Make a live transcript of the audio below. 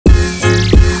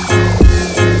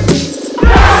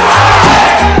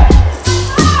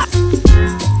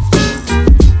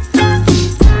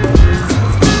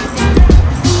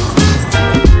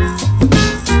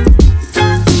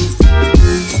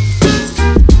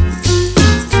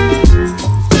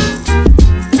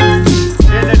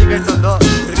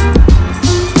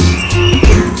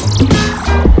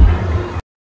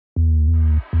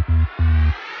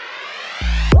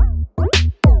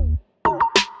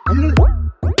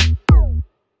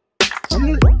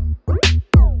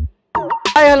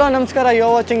Hi hello ನಮಸ್ಕಾರ ಯೋ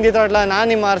watching the ಥ್ರಾಟ್ಲರ್ ನಾನು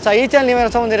ನಿಮ್ಮ ಅರ್ಥ ಈ ಚಾನಲ್ ನೀವು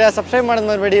ಹೊಸಬಂದಿರ ಸಬ್ಸ್ಕ್ರೈಬ್ ಮಾಡೋದು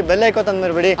ಮರಿಬೇಡಿ ಬೆಲ್ ಐಕಾನ್ ತಂದು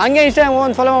ಮರಿಬೇಡಿ ಹಂಗೆ ಇನ್ಸ್ಟಾಗ್ರಾಮ್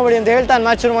ಒಂದು ಫಾಲೋ ಮಾಡಬೇಡಿ ಅಂತ ಹೇಳ್ತಾ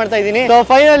ಮ್ಯಾಚ್ ಶುರು ಮಾಡ್ತಾ ಇದ್ದೀನಿ ಸೊ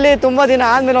ಫೈನಲಿ ತುಂಬಾ ದಿನ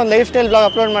ಆದ್ಮೇಲೆ ಒಂದು ಲೈಫ್ ಸ್ಟೈಲ್ ಬ್ಲಾಗ್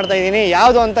ಅಪ್ಲೋಡ್ ಮಾಡ್ತಾ ಇದ್ದೀನಿ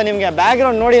ಯಾವುದು ಅಂತ ನಿಮಗೆ ಬ್ಯಾಕ್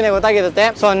ಗ್ರೌಂಡ್ ನೋಡಿ ಗೊತ್ತಾಗಿರುತ್ತೆ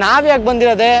ಸೊ ನಾವ್ ಯಾಕೆ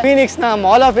ಬಂದಿರೋದೆ ಫೀನಿಕ್ಸ್ ನ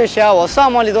ಮಾಲ್ ಆಫ್ ಏಷ್ಯಾ ಹೊಸ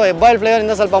ಮಾಲ್ ಇದು ಹೆಬ್ಬಾಳ್ ಫ್ಲೇವರ್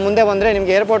ಇಂದ ಸ್ವಲ್ಪ ಮುಂದೆ ಬಂದ್ರೆ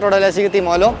ನಿಮ್ಗೆ ಏರ್ಪೋರ್ಟ್ ರೋಡ್ ಅಲ್ಲೇ ಸಿಗುತ್ತೆ ಈ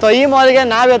ಮಾಲ್ ಸೊ ಈ ಮಾಲ್ಗೆ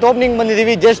ನಾವ್ ಇವತ್ತು ಓಪನಿಂಗ್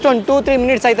ಬಂದಿದ್ದೀವಿ ಜಸ್ಟ್ ಒಂದು 2-3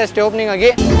 ಮಿನಿಟ್ಸ್ ಆಯ್ತು ಅಷ್ಟೇ ಓಪನಿಂಗ್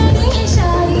ಆಗಿ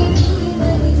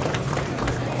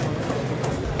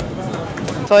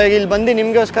ಸೊ ಈಗ ಇಲ್ಲಿ ಬಂದು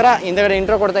ನಿಮ್ಗೋಸ್ಕರ ಹಿಂದಗಡೆ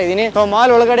ಇಂಟ್ರೋ ಕೊಡ್ತಾ ಇದ್ದೀನಿ ಸೊ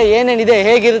ಮಾಲ್ ಒಳಗಡೆ ಏನೇನಿದೆ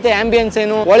ಹೇಗಿರುತ್ತೆ ಆಂಬಿಯನ್ಸ್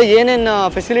ಏನು ಒಳಗೆ ಏನೇನು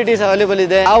ಫೆಸಿಲಿಟೀಸ್ ಅವೈಲೇಬಲ್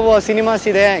ಇದೆ ಯಾವ ಸಿನಿಮಾಸ್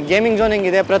ಇದೆ ಗೇಮಿಂಗ್ ಝೋನ್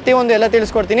ಹೆಂಗಿದೆ ಪ್ರತಿಯೊಂದು ಎಲ್ಲ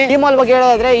ತಿಳಿಸ್ಕೊಡ್ತೀನಿ ಈ ಮಾಲ್ ಬಗ್ಗೆ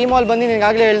ಹೇಳೋದಾದ್ರೆ ಈ ಮಾಲ್ ಬಂದು ನಿಮ್ಗೆ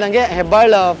ಆಗ್ಲೇ ಹೇಳ್ದಂಗೆ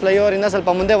ಹೆಬ್ಬಾಳ್ ಫ್ಲೈಓವರ್ ಇಂದ ಸ್ವಲ್ಪ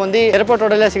ಮುಂದೆ ಬಂದು ಏರ್ಪೋರ್ಟ್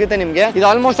ರೋಡ್ ಅಲ್ಲೇ ಸಿಗುತ್ತೆ ನಿಮ್ಗೆ ಇದು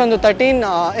ಆಲ್ಮೋಸ್ಟ್ ಒಂದು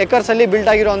 13 ಎಕರ್ಸ್ ಅಲ್ಲಿ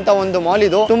ಬಿಲ್ಟ್ ಆಗಿರುವಂತ ಒಂದು ಮಾಲ್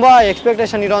ಇದು ತುಂಬಾ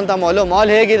ಎಕ್ಸ್ಪೆಕ್ಟೇಷನ್ ಇರುವಂತ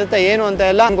ಮಾಲ್ ಹೇಗಿರುತ್ತೆ ಏನು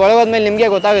ಅಂತ ಎಲ್ಲ ಒಳಗೋದ್ಮೇಲೆ ನಿಮ್ಗೆ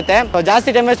ಗೊತ್ತಾಗುತ್ತೆ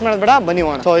ಜಾಸ್ತಿ ಟೈಮ್ ವೇಸ್ಟ್ ಮಾಡೋದ್ ಬೇಡ ಬನ್ನಿ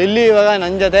ಹೋಗೋಣ ಸೊ ಇಲ್ಲಿ ಇವಾಗ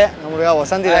ನನ್ ಜೊತೆ ನಮ್ಗೆ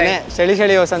ವಸಂತ್ ಇದ್ದಾನೆ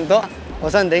ಚಳಿ ವಸಂತ್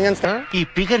ವಸಂತ್ ಹೆಂಗ ಅನ್ಸ್ತಾ ಈ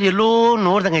ಫಿಗರ್ ಎಲ್ಲೋ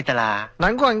ನೋಡ್ದಂಗ ಐತಲ್ಲ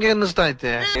ನಂಗೂ ಹಂಗೆ ಅನ್ನಿಸ್ತಾ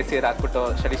ಐತೆ ಎಸಿ ಹಾಕ್ಬಿಟ್ಟು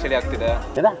ಚಳಿ ಆಗ್ತಿದೆ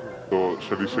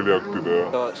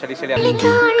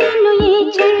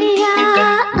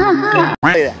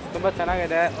ತುಂಬಾ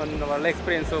ಚೆನ್ನಾಗಿದೆ ಒಂದು ಒಳ್ಳೆ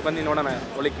ಎಕ್ಸ್ಪೀರಿಯನ್ಸ್ ಬನ್ನಿ ನೋಡೋಣ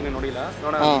ಒಳಕ್ಕೆ ನೋಡಿಲ್ಲ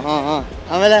ನೋಡೋಣ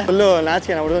ಆಮೇಲೆ ಫುಲ್ಲು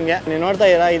ನಾಚಿಕೆ ಹುಡುಗಂಗೆ ನೀವು ನೋಡ್ತಾ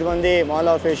ಇರಾ ಇದು ಬಂದು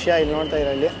ಮಾಲ್ ಆಫ್ ಏಷ್ಯಾ ಇಲ್ಲಿ ನೋಡ್ತಾ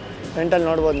ಇರಾ ಇಲ್ಲಿ ಫ್ರಂಟಲ್ಲಿ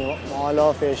ನೋಡ್ಬೋದು ನೀವು mall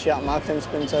of Asia marks and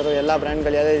Spencer ಎಲ್ಲ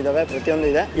ಬ್ರ್ಯಾಂಡ್ಗಳು ಯಾವುದೇ ಇದಾವೆ ಪ್ರತಿಯೊಂದು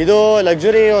ಇದೆ ಇದು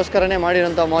ಲಕ್ಸುರಿಗೋಸ್ಕರನೇ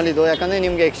ಮಾಡಿರೋಂಥ ಮಾಲ್ ಇದು ಯಾಕಂದ್ರೆ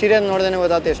ನಿಮ್ಗೆ ಎಕ್ಸ್ಟೀರಿಯರ್ ನೋಡಿದ್ರೆ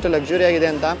ಗೊತ್ತಾಗುತ್ತೆ ಎಷ್ಟು ಲಕ್ಸುರಿ ಆಗಿದೆ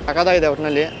ಅಂತ ಸಖತ್ತಾಗಿದೆ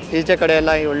ಒಟ್ಟಿನಲ್ಲಿ ಈಚೆ ಕಡೆ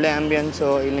ಎಲ್ಲ ಈ ಒಳ್ಳೆ ಆಂಬಿಯನ್ಸ್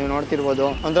ಇಲ್ಲಿ ನೀವು ನೋಡ್ತಿರ್ಬೋದು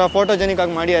ಒಂಥರ ಫೋಟೋಜೆನಿಕ್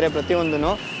ಆಗಿ ಮಾಡಿದ್ದಾರೆ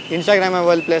ಪ್ರತಿಯೊಂದನ್ನು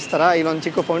ಇನ್ಸ್ಟಾಗ್ರಾಮೇಬಲ್ ಪ್ಲೇಸ್ ಥರ ಇಲ್ಲೊಂದು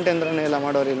ಚಿಕ್ಕ ಫೌಂಟೇನ್ ಥರನೇ ಎಲ್ಲ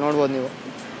ಮಾಡೋರು ಇಲ್ಲಿ ನೋಡ್ಬೋದು ನೀವು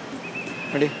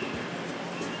ನೋಡಿ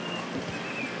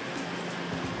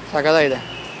ಸಖತ್ತಾಗಿದೆ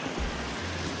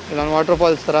ಇಲ್ಲೊಂದು ವಾಟರ್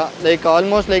ಫಾಲ್ಸ್ ಥರ ಲೈಕ್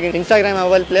ಆಲ್ಮೋಸ್ಟ್ ಲೈಕ್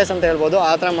ಇನ್ಸ್ಟಾಗ್ರಾಮೇಬಲ್ ಪ್ಲೇಸ್ ಅಂತ ಹೇಳ್ಬೋದು ಆ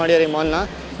ಥರ ಮಾಡ್ಯಾರ ಈ ಮಾಲ್ನ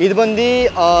ಇದು ಬಂದು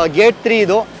ಗೇಟ್ 3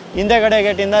 ಇದು ಹಿಂದೆಗಡೆ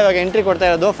ಗೇಟಿಂದ ಇವಾಗ ಎಂಟ್ರಿ ಕೊಡ್ತಾ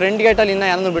ಇರೋದು ಫ್ರಂಟ್ ಗೇಟಲ್ಲಿ ಇನ್ನೂ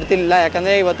ಯಾರನ್ನೂ ಬಿಡ್ತಿಲ್ಲ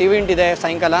ಯಾಕಂದರೆ ಇವತ್ತು ಇವೆಂಟ್ ಇದೆ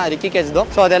ಸಾಯಂಕಾಲ ರಿಕಿಕೆಜ್ದು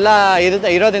ಸೊ ಅದೆಲ್ಲ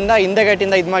ಇರೋದ್ರಿಂದ ಹಿಂದೆ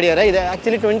ಗೇಟಿಂದ ಇದು ಮಾಡಿದ್ದಾರೆ ಇದು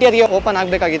ಆ್ಯಕ್ಚುಲಿ 20ಗೆ ಓಪನ್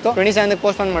ಆಗಬೇಕಾಗಿತ್ತು 27ಗೆ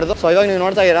ಪೋಸ್ಟ್ಪೋನ್ ಮಾಡೋದು ಸೊ ಇವಾಗ ನೀವು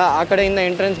ನೋಡ್ತಾ ಇರಾ ಆ ಕಡೆಯಿಂದ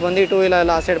ಎಂಟ್ರೆನ್ಸ್ ಬಂದು 2 ವೀಲರ್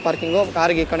ಎಲ್ಲ ಆ ಸೈಡ್ ಪಾರ್ಕಿಂಗು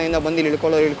ಕಾರ್ಗೆ ಈ ಕಡೆಯಿಂದ ಬಂದು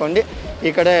ಇಳ್ಕೊಂಡು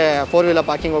ಈ ಕಡೆ 4 ವೀಲರ್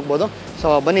ಪಾರ್ಕಿಂಗ್ ಹೋಗ್ಬೋದು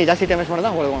ಸೊ ಬನ್ನಿ ಜಾಸ್ತಿ ಟೈಮ್ ವೇಸ್ಟ್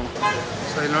ಮಾಡಿದ ಹೋಗೋಣ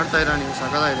ಸೊ ಇಲ್ಲಿ ನೋಡ್ತಾ ಇರಾ ನೀವು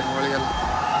ಸಗದಾಗಿದೆ ಒಳಗೆಲ್ಲ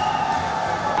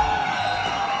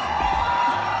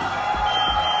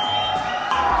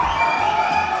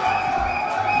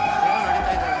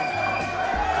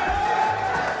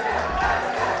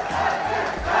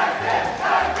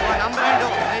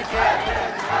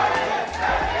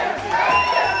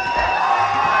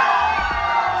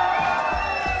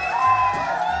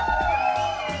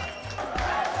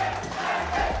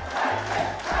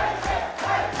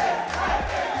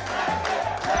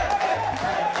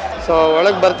ಸೊ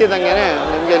ಒಳಗೆ ಬರ್ತಿದ್ದಂಗೆ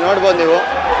ನಿಮಗೆ ನೋಡ್ಬೋದು ನೀವು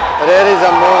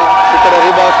ರೇರಿಸಮ್ಮು ಈ ಕಡೆ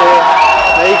ರಿಬಾಕು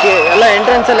ನೈಕಿ ಎಲ್ಲ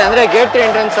ಎಂಟ್ರೆನ್ಸಲ್ಲಿ ಅಂದರೆ ಗೇಟ್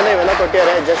ಎಂಟ್ರೆನ್ಸಲ್ಲೇ ಇವೆಲ್ಲ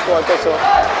ಕೊಟ್ಟಿದ್ದಾರೆ ಜಸ್ಟ್ ವಾಚಸ್ಸು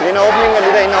ಇನ್ನು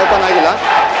ಓಪನಿಂಗಲ್ಲಿದೆ ಇನ್ನೂ ಓಪನ್ ಆಗಿಲ್ಲ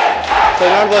ಸೊ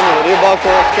ನೋಡ್ಬೋದು ನೀವು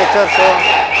ರಿಬಾಕು ಸ್ಕೆಚರ್ಸು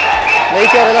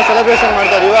ನೈಕಿ ಅವರೆಲ್ಲ ಸೆಲೆಬ್ರೇಷನ್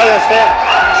ಮಾಡ್ತಾರೆ ಇವಾಗ ಅಷ್ಟೇ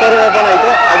ಶೋರೂಮ್ ಓಪನ್ ಆಯಿತು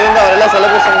ಅದರಿಂದ ಅವರೆಲ್ಲ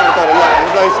ಸೆಲೆಬ್ರೇಷನ್ ಮಾಡ್ತಾರೆಲ್ಲ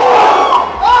ಎಂಪ್ಲಾಯೀಸು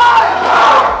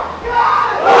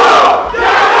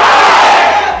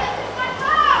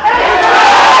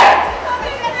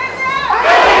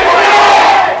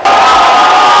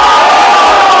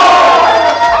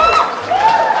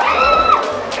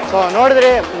ಸೊ ನೋಡಿದ್ರೆ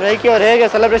ನೈಕಿ ಅವ್ರು ಹೇಗೆ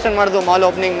ಸೆಲೆಬ್ರೇಷನ್ ಮಾಡಿದ್ರು ಮಾಲ್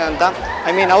ಓಪನಿಂಗ್ನ ಅಂತ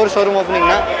ಐ ಮೀನ್ ಅವ್ರ ಶೋರೂಮ್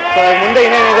ಓಪನಿಂಗ್ನ ಸೊ ಮುಂದೆ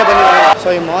ಇನ್ನೇನಿದೆ ಬನ್ನಿ ಸೊ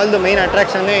ಈ ಮಾಲ್ದು ಮೈನ್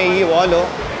ಅಟ್ರಾಕ್ಷನ್ನೇ ಈ ವಾಲು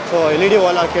ಸೊ LED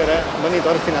ವಾಲ್ ಹಾಕಿದ್ದಾರೆ ಬನ್ನಿ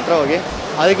ತೋರಿಸ್ತೀನಿ ಹತ್ರ ಹೋಗಿ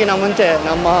ಅದಕ್ಕಿಂತ ಮುಂಚೆ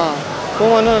ನಮ್ಮ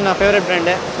ಪೂಮನು ನನ್ನ ಫೇವ್ರೆಟ್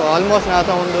ಬ್ರ್ಯಾಂಡೆ ಸೊ ಆಲ್ಮೋಸ್ಟ್ ನನ್ನ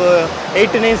ಹತ್ರ ಒಂದು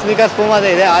 8-9 ಸ್ನೀಕರ್ಸ್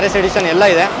ಪೂಮಾದೇ ಇದೆ RS ಎಡಿಷನ್ ಎಲ್ಲ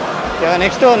ಇದೆ ಇವಾಗ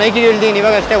ನೆಕ್ಸ್ಟು ನೈಕಿ ಇಳ್ದೀನಿ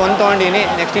ಇವಾಗ ಅಷ್ಟೇ ಒಂದು ತೊಗೊಂಡಿನಿ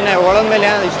ನೆಕ್ಸ್ಟ್ ಇನ್ನು ಒಳದ ಮೇಲೆ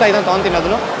ಇಷ್ಟ ಇದೆ ತೊಗೊತೀನಿ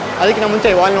ಅದನ್ನು ಅದಕ್ಕಿಂತ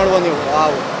ಮುಂಚೆ ವಾಲ್ ನೋಡ್ಬೋದು ನೀವು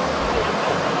ವಾವ್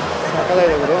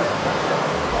ಸಾಕಾಗಿದೆ ಗುರು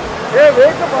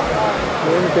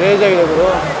ಏನು ಕ್ರೇಜ್ ಆಗಿದೆ ಗುರು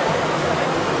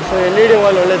ಸೊ LED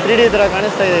ವಾಲ್ ಒಳ್ಳೆ 3D ಥರ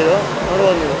ಕಾಣಿಸ್ತಾ ಇದೆ ಇದು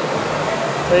ನೋಡ್ಬೋದು ನೀವು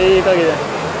ಸೈಕಾಗಿದೆ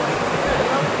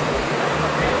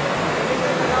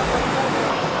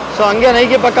ಸೊ ಹಂಗೆ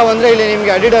ನೈಕಿ ಪಕ್ಕ ಬಂದರೆ ಇಲ್ಲಿ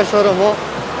ನಿಮಗೆ ಅಡಿಡಾಸ್ ಶೋರೂಮು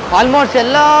ಆಲ್ಮೋಸ್ಟ್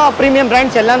ಎಲ್ಲ ಪ್ರೀಮಿಯಂ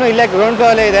ಬ್ರ್ಯಾಂಡ್ಸ್ ಎಲ್ಲನೂ ಇಲ್ಲೇ ಗ್ರೌಂಡ್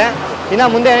ಫ್ಲೋರಲ್ಲೇ ಇದೆ ಇನ್ನು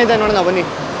ಮುಂದೆ ಏನಿದೆ ನೋಡೋಣ ಬನ್ನಿ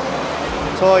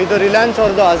ಸೊ ಇದು ರಿಲಯನ್ಸ್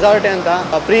ಅವ್ರದ್ದು ಅಜಾರ್ಟೆ ಅಂತ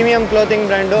ಪ್ರೀಮಿಯಂ ಕ್ಲೋತಿಂಗ್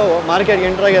ಬ್ರ್ಯಾಂಡು ಮಾರ್ಕೆಟ್ಗೆ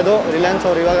ಎಂಟ್ರ್ ಆಗೋದು ರಿಲಯನ್ಸ್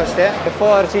ಅವ್ರು ಇವಾಗ ಅಷ್ಟೇ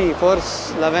ಫೋರ್ಸ್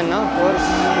 9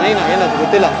 ಏನದು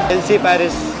ಗೊತ್ತಿಲ್ಲ LC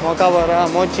ಪ್ಯಾರಿಸ್ ಮೊಕಾಬರ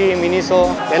ಮೋಚಿ ಮಿನಿಸೋ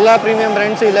ಎಲ್ಲ ಪ್ರೀಮಿಯಂ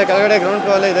ಬ್ರ್ಯಾಂಡ್ಸು ಇಲ್ಲ ಕೆಳಗಡೆ ಗ್ರೌಂಡ್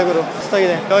ಫ್ಲೋರಲ್ಲೇ ಇದೆ ಗುರು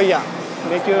ಅಷ್ಟಾಗಿದೆ ಟೋಯ್ಯ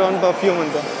ಮೇಕ್ ಯುವರ್ ಓನ್ ಪರ್ಫ್ಯೂಮ್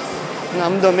ಅಂತ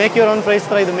ನಮ್ಮದು ಮೇಕ್ ಯುವರ್ ಓನ್ ಪ್ರೈಸ್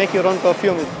ಥರ ಇದು ಮೇಕ್ ಯುವರ್ ಓನ್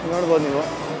ಪರ್ಫ್ಯೂಮ್ ಇದು ನೋಡ್ಬೋದು ನೀವು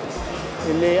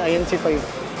ಇಲ್ಲಿ INC5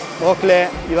 ಓಕ್ಲೆ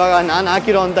ಇವಾಗ ನಾನು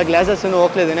ಹಾಕಿರೋ ಅಂಥ ಗ್ಲಾಸಸ್ಸನ್ನು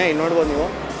ಓಕ್ಲೇದೇನೆ ಇಲ್ಲಿ ನೋಡ್ಬೋದು ನೀವು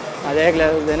ಅದೇ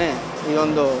ಗ್ಲಾಸಸ್ದೇನೆ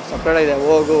ಇದೊಂದು ಸಪ್ರೇಟ್ ಇದೆ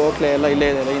ಓಕ್ಲೆ ಎಲ್ಲ ಇಲ್ಲೇ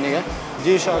ಇದೆ ಲೈನಿಗೆ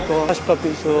G shock first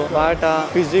puppies Bata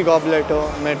Fiji ಗಾಬ್ಲೆಟು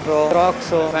metro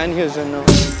ಕ್ರಾಕ್ಸು van ಹ್ಯೂಸನ್ನು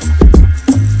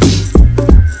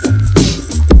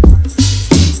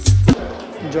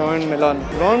joint Mellon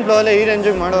ground floor ಈ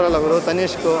ರೇಂಜಿಗೆ ಮಾಡೋರಲ್ಲ ಗುರು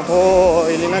ತನಿಷ್ಕ್. ಓ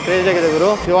ಇಲ್ಲಿನ ಕ್ರೇಜ್ ಆಗಿದೆ ಗುರು.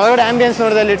 ಒಳಗಡೆ ಆಂಬಿಯನ್ಸ್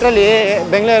ನೋಡಿದ್ರೆ ಲಿಟ್ರಲಿ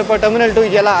ಬೆಂಗಳೂರು ಏರ್ಪೋರ್ಟ್ ಟರ್ಮಿನಲ್ 2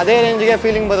 ಇದೆಯಲ್ಲ ಅದೇ ರೇಂಜ್ಗೆ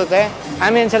ಫೀಲಿಂಗ್ ಬರುತ್ತೆ.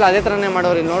 ಆಂಬಿಯನ್ಸ್ ಎಲ್ಲ ಅದೇ ಥರನೇ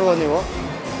ಮಾಡೋರು. ಇಲ್ಲಿ ನೋಡ್ಬೋದು ನೀವು,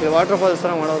 ಇಲ್ಲಿ ವಾಟರ್ ಫಾಲ್ಸ್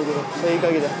ಥರ ಮಾಡೋರು ಗುರು.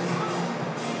 ಸೈಕಾಗಿದೆ,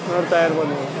 ನೋಡ್ತಾ ಇರ್ಬೋದು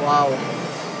ನೀವು. ವಾವ್,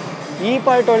 ಈ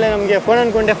ಪಾರ್ಟ್ ಒಳ್ಳೆ ನಮಗೆ ಫೋನ್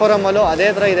ಅನ್ಕೊಂಡೆ ಫೋರಮಲ್ಲೂ ಅದೇ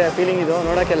ಥರ ಇದೆ ಫೀಲಿಂಗ್. ಇದು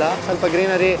ನೋಡೋಕ್ಕೆಲ್ಲ ಸ್ವಲ್ಪ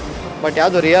ಗ್ರೀನರಿ, ಬಟ್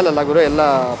ಯಾವುದು ರಿಯಲ್ ಅಲ್ಲ ಗುರು, ಎಲ್ಲ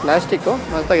ಪ್ಲಾಸ್ಟಿಕ್ಕು.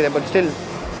 ಮಸ್ತಾಗಿದೆ ಬಟ್ ಸ್ಟಿಲ್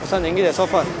ಹೊಸದು. ಹೆಂಗಿದೆ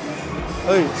ಸೋಫಾರ್?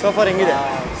 ಓಯ್ ಸೋಫಾರ್ ಹೆಂಗಿದೆ?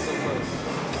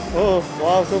 ಓಹ್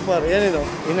ವಾವ್ ಸೂಪರ್. ಏನಿದು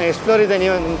ಇನ್ನು ಎಷ್ಟು ಫ್ಲೋರ್ ಇದೆ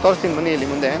ನೀವು ನಿಮ್ಗೆ ತೋರಿಸ್ತೀನಿ ಬನ್ನಿ. ಇಲ್ಲಿ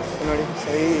ಮುಂದೆ ನೋಡಿ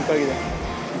ಸೈಕಾಗಿದೆ.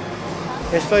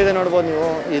 ಎಷ್ಟು ಫ್ಲೋರ್ ಇದೆ ನೋಡ್ಬೋದು ನೀವು.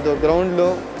 ಇದು ground,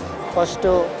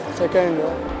 first, second,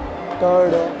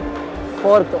 third,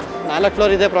 fourth, 4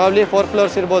 floor ಇದೆ. ಪ್ರಾಬ್ಲಿ 4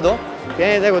 ಫ್ಲೋರ್ಸ್ ಇರ್ಬೋದು,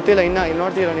 ಏನಿದೆ ಗೊತ್ತಿಲ್ಲ ಇನ್ನು. ಇಲ್ಲಿ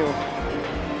ನೋಡ್ತೀರಾ ನೀವು,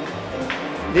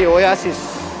 ದಿ ಓಯಾಸಿಸ್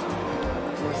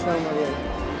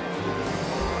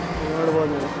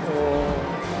ನೋಡ್ಬೋದು ನೀವು.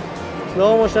 ಸ್ಲೋ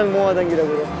ಮೋಷನ್ ಮೂವ್ ಆದಂಗಿದೆ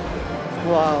ಗುರು.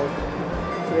 Wow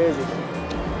crazy.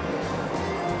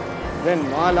 ಇದೇನು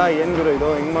ಮಾಲ ಏನು ಗುರು ಇದು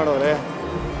ಹಿಂಗೆ ಮಾಡೋರೆ?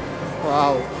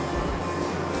 Wow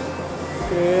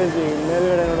crazy.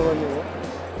 ಮೇಲ್ಗಡೆ ನೋಡ್ಬೋದು ನೀವು,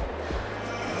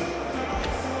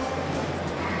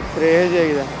 ಕ್ರೇಜಿ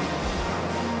ಆಗಿದೆ.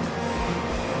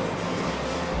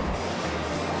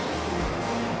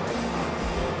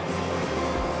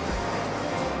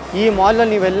 ಈ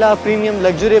ಮಾಲಲ್ಲಿ ನೀವೆಲ್ಲ ಪ್ರೀಮಿಯಂ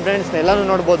ಲಕ್ಸುರಿ ಬ್ರ್ಯಾಂಡ್ಸ್ನ ಎಲ್ಲನೂ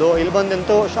ನೋಡ್ಬೋದು. ಇಲ್ಲಿ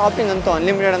ಬಂದಂತೂ ಶಾಪಿಂಗ್ ಅಂತೂ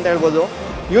ಅನ್ಲಿಮಿಟೆಡ್ ಅಂತ ಹೇಳ್ಬೋದು.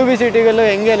 UV-Cityಗಲ್ಲೂ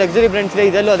ಹೆಂಗೆ ಲಕ್ಸುರಿ ಬ್ರ್ಯಾಂಡ್ಸ್ ಇದೆ,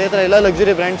 ಇದೆಲ್ಲೂ ಅದೇ ಥರ ಎಲ್ಲ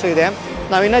ಲಕ್ಸುರಿ ಬ್ರ್ಯಾಂಡ್ಸು ಇದೆ.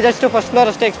 ನಾವು ಇನ್ನೂ ಜಸ್ಟ್ ಫಸ್ಟ್ ಫ್ಲೋರ್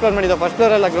ಅಷ್ಟೇ ಎಕ್ಸ್ಪ್ಲೋರ್ ಮಾಡಿದ್ದೋ. ಫಸ್ಟ್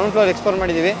ಫ್ಲೋರ್ ಅಲ್ಲ, ಗ್ರೌಂಡ್ ಫ್ಲೋರ್ ಎಕ್ಸ್ಪ್ಲೋರ್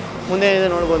ಮಾಡಿದ್ದೀವಿ. ಮುಂದೆ ಇದೆ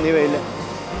ನೋಡ್ಬೋದು ನೀವೇ, ಇಲ್ಲೇ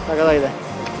ಸಗದಾಗಿದೆ.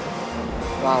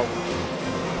 Wow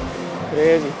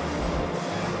crazy.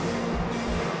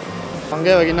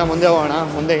 ಹಂಗೆ ಇವಾಗ ಇನ್ನೂ ಮುಂದೆ ಹೋಗೋಣ.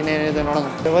 ಮುಂದೆ ಇನ್ನೇನಿದೆ ನೋಡೋಣ.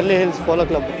 ಬೆವರ್ಲಿ ಹಿಲ್ಸ್ ಪೋಲೋ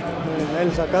ಕ್ಲಬ್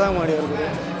ಮೇಲೆ ಸಕ್ಕದಾಗಿ ಮಾಡಿದ್ರು.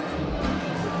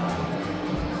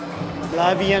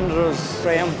 ಲಾಬಿಯನ್ ರೋಸ್,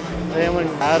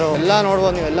 ರೇಮಂಡ್, ಆರೋ ಎಲ್ಲ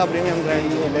ನೋಡ್ಬೋದು ನೀವು. ಎಲ್ಲ ಪ್ರೀಮಿಯಂ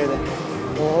ಬ್ರ್ಯಾಂಡ್ ಎಲ್ಲ ಇದೆ.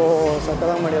 ಓಹ್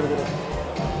ಸಕ್ಕದಾಗಿ ಮಾಡಿದ್ರು.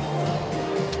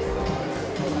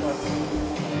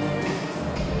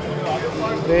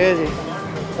 ಕ್ರೇಜಿ.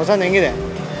 ಹೊಸದು ಹೆಂಗಿದೆ?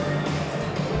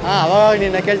 ಅವಾಗ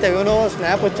ನಿನ್ನ ಕೇಳ್ತೇವೆ, ಇವನು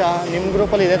ಸ್ನ್ಯಾಪ್ ಹುಚ್ಚ, ನಿಮ್ಮ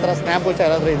ಗ್ರೂಪಲ್ಲಿ ಇದೇ ಥರ ಸ್ನ್ಯಾಪ್ ಹುಚ್ಚ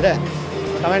ಯಾರಾದರೂ ಇದ್ದರೆ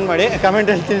ಕಮೆಂಟ್ ಮಾಡಿ,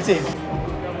 ಕಮೆಂಟಲ್ಲಿ ತಿಳಿಸಿ.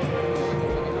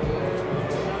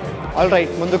 ಆಲ್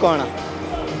ರೈಟ್, ಮುಂದಕ್ಕೆ ಹೋಗೋಣ.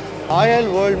 Royal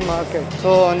world market.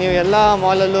 ಸೊ ನೀವು ಎಲ್ಲ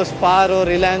ಮಾಲಲ್ಲೂ ಸ್ಪಾರು,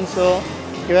 ರಿಲಯನ್ಸು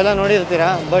ಇವೆಲ್ಲ ನೋಡಿರ್ತೀರ.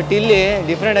 ಬಟ್ ಇಲ್ಲಿ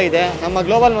ಡಿಫ್ರೆಂಟ್ ಆಗಿದೆ. ನಮ್ಮ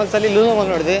ಗ್ಲೋಬಲ್ ಮಾಲ್ಸಲ್ಲಿ ಲೂನೋ ಮಾಲ್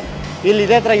ನೋಡಿದ್ವಿ. ಇಲ್ಲಿ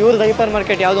ಇದೇ ಥರ ಇವ್ರದ್ದು ಹೈಪರ್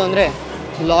ಮಾರ್ಕೆಟ್ ಯಾವುದು ಅಂದರೆ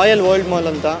ರಾಯಲ್ ವರ್ಲ್ಡ್ ಮಾಲ್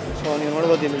ಅಂತ. ಸೊ ನೀವು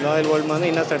ನೋಡ್ಬೋದು, ಇಲ್ಲಿ ರಾಯಲ್ ವರ್ಲ್ಡ್ ಮಾಲ್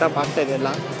ಇನ್ನೂ ಸೆಟಪ್ ಆಗ್ತಾಯಿದೆ ಎಲ್ಲ.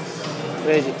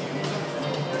 ಕ್ರೇಜಿ.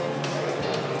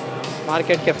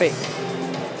 ಮಾರ್ಕೆಟ್ ಕೆಫೆ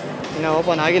ಇನ್ನೂ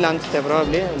ಓಪನ್ ಆಗಿಲ್ಲ ಅನಿಸುತ್ತೆ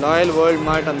ಪ್ರಾಬ್ಲಿ. ರಾಯಲ್ ವರ್ಲ್ಡ್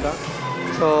ಮಾರ್ಟ್ ಅಂತ.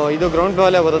 ಸೊ ಇದು ಗ್ರೌಂಡ್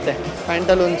ಫ್ಲೋರಲ್ಲೇ ಬರುತ್ತೆ.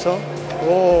 ಪ್ಯಾಂಟಲೂನ್ಸು,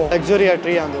 ಓ ಲಕ್ಸುರಿಯ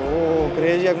ಟ್ರೀ ಅಂದು, ಓ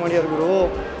ಕ್ರೇಜಿಯಾಗಿ ಮಾಡ್ಯಾರ ಗುರು.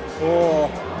 ಓ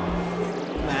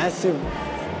ಮ್ಯಾಸಿವ್,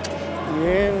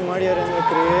 ಏನು ಮಾಡ್ಯಾರ ಅಂದರೆ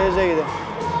ಕ್ರೇಜಿಯಾಗಿದೆ.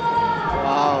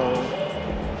 ವಾವ್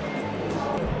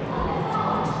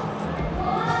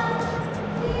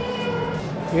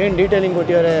ಏನು ಡೀಟೇಲಿಂಗ್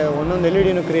ಕೊಟ್ಟಿದ್ದಾರೆ. ಒಂದೊಂದು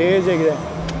LED ಕ್ರೇಜಿಯಾಗಿದೆ.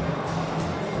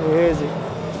 ಕ್ರೇಜಿ.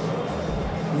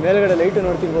 ಮೇಲ್ಗಡೆ ಲೈಟು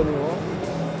ನೋಡ್ತಿರ್ಬೋದು ನೀವು.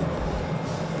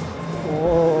 ಓ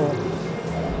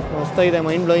ಮಸ್ತಾಗಿದೆ,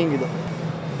 ಮೈಂಡ್ ಬ್ಲೋಯಿಂಗ್ ಇದು.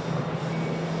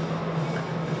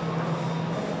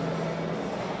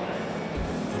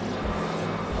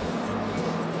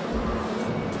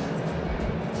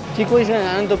 ಚಿಕ್ಕ ವಯಸ್ಸಿನ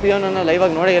ನಾನಂತೂ ಪಿಯೋನನ್ನು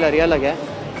ಲೈವಾಗಿ ನೋಡೇ ಇಲ್ಲ ರಿಯಲಾಗೆ.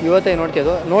 ಇವತ್ತೇ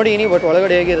ನೋಡ್ತಿದ್ದು ನೋಡೀನಿ, ಬಟ್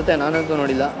ಒಳಗಡೆ ಹೇಗಿರುತ್ತೆ ನಾನಂತೂ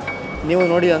ನೋಡಿಲ್ಲ. ನೀವು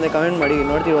ನೋಡಿಲ್ಲ ಅಂದರೆ ಕಮೆಂಟ್ ಮಾಡಿ,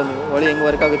 ನೋಡ್ತಿರ್ಬೋದು ನೀವು ಒಳ್ಳೆ ಹೆಂಗೆ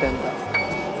ವರ್ಕ್ ಆಗುತ್ತೆ ಅಂತ.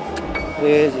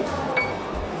 ಕ್ರೇಜಿ.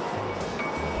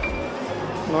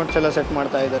 ನೋಟ್ಸ್ ಎಲ್ಲ ಸೆಟ್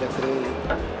ಮಾಡ್ತಾ ಇದ್ದಾರೆ. ಕ್ರೇಜಿ.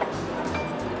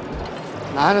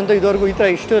 ನಾನಂತೂ ಇದುವರೆಗೂ ಈ ಥರ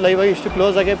ಇಷ್ಟು ಲೈವಾಗಿ ಇಷ್ಟು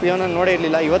ಕ್ಲೋಸಾಗೆ ಪಿಯೋನನ್ನು ನೋಡೇ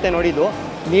ಇರಲಿಲ್ಲ. ಇವತ್ತೇ ನೋಡಿದ್ದು.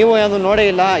 ನೀವು ಯಾವುದು ನೋಡೇ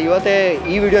ಇಲ್ಲ, ಇವತ್ತೇ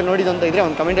ಈ ವಿಡಿಯೋ ನೋಡಿದ್ದು ಅಂತ ಇದ್ದರೆ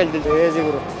ಒಂದು ಕಮೆಂಟ್ ಹೇಳ್ತಿದ್ದೆ. ಕ್ರೇಜಿ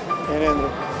ಗುರು ಏನೇ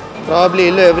ಅಂದರು. ಪ್ರಾಬ್ಲಿ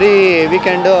ಇಲ್ಲೂ ಎವ್ರಿ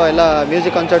ವೀಕೆಂಡು ಎಲ್ಲ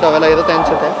ಮ್ಯೂಸಿಕ್ ಕಾನ್ಸರ್ಟ್ ಅವೆಲ್ಲ ಇರುತ್ತೆ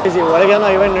ಅನಿಸುತ್ತೆ. ಈಸಿ ಹೊರಗೇನೋ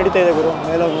ಇವೆಂಟ್ ನಡೀತಾ ಇದೆ ಗುರು.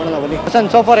 ಮೇಲೆ ನೋಡೋಣ ಬನ್ನಿ. ಹೊಸ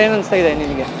ಸೋಫಾರ್ ಏನು ಅನಿಸ್ತಾ ಇದೆ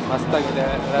ನಿನಗೆ? ಮಸ್ತಾಗಿದೆ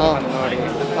ನೋಡಿ.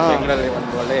 ಬೆಂಗಳೂರಲ್ಲಿ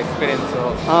ಒಂದು ಒಳ್ಳೆ ಎಕ್ಸ್ಪೀರಿಯನ್ಸು.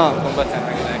 ತುಂಬ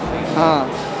ಚೆನ್ನಾಗಿದೆ.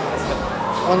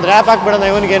 ಒಂದು ರ್ಯಾಪ್ ಹಾಕ್ಬಿಡೋಣ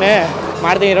ಇವನಿಗೇನೆ.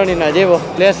 ಮಾಡ್ತೀನಿ ಇರೋ ನಿನ್ನ ಅಜೀವು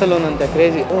ಪ್ಲೇಸಲ್ಲೂನಂತೆ.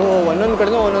 ಕ್ರೇಜಿ. ಒಂದೊಂದು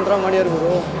ಕಡೆನೂ ಒಂದೊಂದು ಥರ ಮಾಡ್ಯಾರ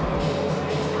ಗುರು.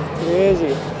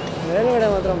 ಕ್ರೇಜಿ. ಮೇಲ್ಗಡೆ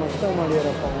ಮಾತ್ರ ಮಸ್ತಾಗಿ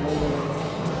ಮಾಡ್ಯಾರಪ್ಪ.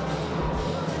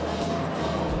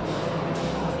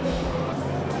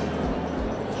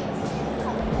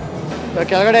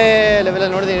 ಕೆಳಗಡೆ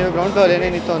ಲೆವೆಲಲ್ಲಿ ನೋಡಿದೆ ನೀವು ಗ್ರೌಂಡ್ ಫ್ಲೋರ್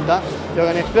ಏನೇನಿತ್ತು ಅಂತ. ಇವಾಗ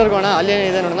ನೆಕ್ಸ್ಟ್ ಫ್ಲೋರ್ಗೆ ಹೋಗೋಣ, ಅಲ್ಲಿ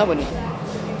ಏನಿದೆ ನೋಡೋಣ ಬನ್ನಿ.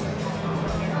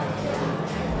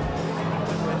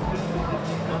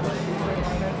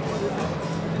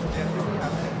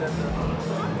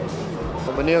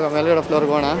 ಬನ್ನಿ ಇವಾಗ ಮೇಲ್ಗಡೆ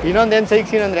ಫ್ಲೋರ್ಗೆ ಹೋಗೋಣ. ಇನ್ನೊಂದೇನು ಸೈಕ್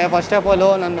ಸೀನ್ ಅಂದರೆ, ಫಸ್ಟ್ ಆಫ್ ಆಲು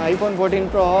ನನ್ನ iPhone 14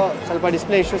 Pro ಸ್ವಲ್ಪ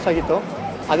ಡಿಸ್ಪ್ಲೇ ಇಶ್ಯೂಸ್ ಆಗಿತ್ತು.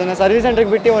 ಅದನ್ನು ಸರ್ವಿಸ್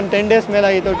ಸೆಂಟ್ರಿಗೆ ಬಿಟ್ಟು ಒಂದು 10 ಡೇಸ್ ಮೇಲೆ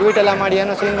ಆಗಿತ್ತು. ಟ್ವೀಟ್ ಎಲ್ಲ ಮಾಡಿ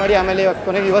ಏನೋ ಸೀನ್ ಮಾಡಿ ಆಮೇಲೆ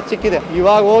ಕೊನೆಗೆ ಇವತ್ತು ಸಿಕ್ಕಿದೆ.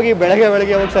 ಇವಾಗ ಹೋಗಿ ಬೆಳಗ್ಗೆ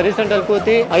ಹೋಗಿ ಸರ್ವಿಸ್ ಸೆಂಟ್ರಲ್ಲಿ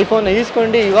ಕೂತಿ ಐಫೋನ್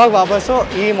ಈಸ್ಕೊಂಡು ಇವಾಗ ವಾಪಸ್ಸು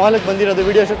ಈ ಮಾಲ್ಗೆ ಬಂದಿರೋದು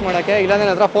ವಿಡಿಯೋ ಶೂಟ್ ಮಾಡೋಕ್ಕೆ. ಇಲ್ಲ ನನ್ನ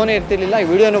ಹತ್ರ ಫೋನೇ ಇರ್ತಿರ್ಲಿಲ್ಲ, ಈ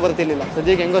ವಿಡಿಯೋನೂ ಬರ್ತಿರ್ಲಿಲ್ಲ.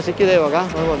 ಸದ್ಯಕ್ಕೆ ಹೆಂಗೋ ಸಿಕ್ಕಿದೆ ಇವಾಗ.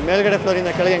 ನೋಡ್ಬೋದು ಮೇಲ್ಗಡೆ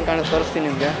ಫ್ಲೋರಿಂದ ಕೆಳಗೆ ಹೆಂಗೆ ಕಾಣುತ್ತೆ ತೋರಿಸ್ತೀನಿ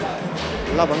ನಿಮಗೆ.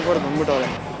 ಎಲ್ಲ ಬಂದ್ಬಿಟ್ಟವ್ರೆ.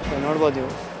 ನೋಡ್ಬೋದು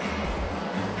ನೀವು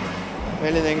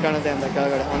ಮೇಲಿಂದ ಹೆಂಗೆ ಕಾಣುತ್ತೆ ಅಂತ.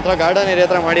 ಕೆಳಗಡೆ ಒಂಥರ ಗಾರ್ಡನ್ ಏರಿಯಾ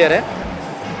ಹತ್ರ ಮಾಡಿದ್ದಾರೆ.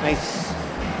 ನೈಸ್.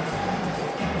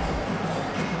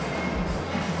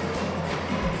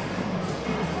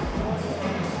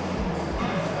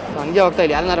 ಹಂಗೆ ಹೋಗ್ತಾ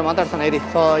ಇಲ್ಲ, ಯಾರನ್ನಾರು ಮಾತಾಡ್ಸೋಣ ಇರಿ.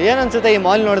 ಸೊ ಏನು ಅನ್ಸುತ್ತೆ ಈ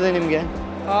ಮಾಲ್ ನೋಡಿದ್ರೆ ನಿಮಗೆ?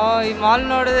 ಈ ಮಾಲ್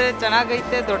ನೋಡಿದ್ರೆ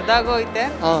ಚೆನ್ನಾಗೈತೆ, ದೊಡ್ಡದಾಗೂ ಐತೆ,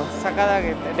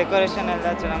 ಸಕ್ಕದಾಗೈತೆ, ಡೆಕೋರೇಷನ್ ಎಲ್ಲ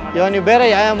ಚೆನ್ನಾಗಿ ಮಾಡಿ. ಇವಾಗ ನೀವು ಬೇರೆ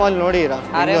ಯಾವ ಮಾಲ್ ನೋಡಿರಾ?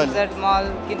 RMZ ಮಾಲ್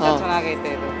ಗಿಂತ ಚೆನ್ನಾಗೈತೆ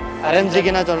ಇದು. RMZ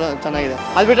ಗಿನ್ನ ಚೆನ್ನಾಗಿದೆ.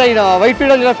 ಅದು ಬಿಟ್ಟರೆ ಈಗ ವೈಟ್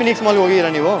ಫೀಲ್ಡ್ ಅಲ್ಲಿರೋ ಫಿನಿಕ್ಸ್ ಮಾಲ್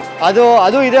ಹೋಗಿದ್ದೀರಾ ನೀವು?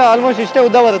 ಅದು ಇದೆ, ಆಲ್ಮೋಸ್ಟ್ ಇಷ್ಟೇ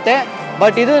ಉದ್ದ ಬರುತ್ತೆ.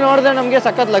 ಬಟ್ ಇದು ನೋಡಿದ್ರೆ ನಮಗೆ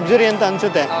ಸಖತ್ ಲಕ್ಸುರಿ ಅಂತ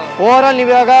ಅನ್ಸುತ್ತೆ. ಓವರ್ ಆಲ್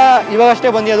ನೀವು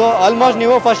ಇವಾಗಷ್ಟೇ ಬಂದಿರೋದು. ಆಲ್ಮೋಸ್ಟ್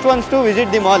ನೀವು first once to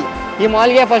visit the mall. ಈ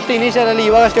ಮಾಲ್ಗೆ ಫಸ್ಟ್ ಇನಿಷಿಯಲ್ ಅಲ್ಲಿ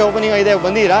ಇವಾಗಷ್ಟೇ ಓಪನಿಂಗ್ ಆಗಿದೆ,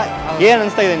 ಬಂದಿರಾ? ಏನು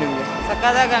ಅನಿಸ್ತಾ ಇದೆ ನಿಮಗೆ?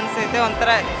 ಸಕ್ಕದಾಗಿ ಅನಿಸ್ತೈತೆ, ಒಂಥರ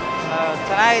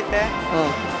ಚೆನ್ನಾಗೈತೆ,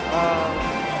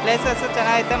 ಪ್ಲೇಸಸ್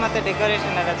ಚೆನ್ನಾಗೈತೆ, ಮತ್ತೆ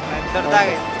ಡೆಕೋರೇಷನ್ ಎಲ್ಲ ಚೆನ್ನಾಗೈತೆ,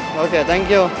 ದೊಡ್ಡದಾಗೈತೆ. Okay,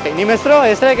 thank you. ನಿಮ್ಮ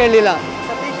ಹೆಸರೇ ಕೇಳಲಿಲ್ಲ?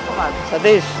 ಸತೀಶ್ ಕುಮಾರ್.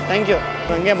 Satish, thank you.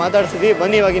 ಹಂಗೆ ಮಾತಾಡ್ಸಿದ್ವಿ.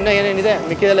 ಬನ್ನಿ ಇವಾಗ ಇನ್ನೂ ಏನೇನಿದೆ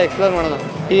ಮಿಕ್ಕಿದೆಲ್ಲ ಎಕ್ಸ್ಪ್ಲೋರ್ ಮಾಡೋಣ.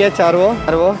 THRO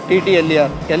TTLER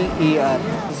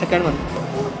second one.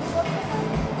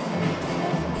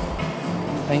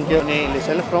 Thank you. ಇಲ್ಲಿ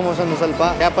ಸೆಲ್ಫ್ ಪ್ರಮೋಷನ್ ಸ್ವಲ್ಪ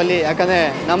ಗ್ಯಾಪಲ್ಲಿ, ಯಾಕಂದರೆ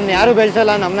ನಮ್ಮನ್ನ ಯಾರು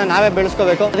ಬೆಳೆಸಲ್ಲ, ನಮ್ಮನ್ನ ನಾವೇ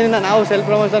ಬೆಳೆಸ್ಕೋಬೇಕು. ಅದರಿಂದ ನಾವು ಸೆಲ್ಫ್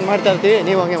ಪ್ರಮೋಷನ್ ಮಾಡ್ತಾ ಇರ್ತೀವಿ.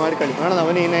 ನೀವು ಹಂಗೆ ಮಾಡ್ಕೊಳ್ಳಿ. ನೋಡೋಣ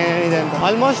ಬನ್ನಿ ಇನ್ನೇನಿದೆ ಅಂತ.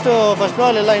 ಆಲ್ಮೋಸ್ಟ್ ಫಸ್ಟ್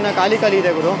ಮಾಲ್ ಎಲ್ಲ ಇನ್ನು ಖಾಲಿ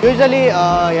ಇದೆ ಗುರು. ಯೂಶಲಿ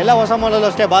ಎಲ್ಲ ಹೊಸ ಮಾಲಲ್ಲೂ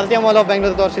ಅಷ್ಟೇ, ಭಾರತೀಯ ಮಾಲ್ ಆಫ್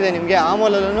ಬೆಂಗಳೂರು ತೋರಿಸಿದೆ ನಿಮಗೆ. ಆ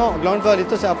ಮಾಲಲ್ಲೂ ಗ್ರೌಂಡ್ ಫ್ಲೋರ್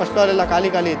ಇತ್ತು, ಫಸ್ಟ್ ಫ್ಲೋರ್ ಎಲ್ಲ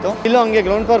ಖಾಲಿ ಇತ್ತು. ಇಲ್ಲೂ ಹಂಗೆ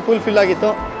ಗ್ರೌಂಡ್ ಫ್ಲೋರ್ ಫುಲ್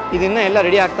ಆಗಿತ್ತು. ಇದನ್ನ ಎಲ್ಲ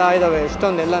ರೆಡಿ ಆಗ್ತಾ ಇದ್ದಾವೆ.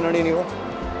 ಎಷ್ಟೊಂದೆಲ್ಲ ನೋಡಿ ನೀವು,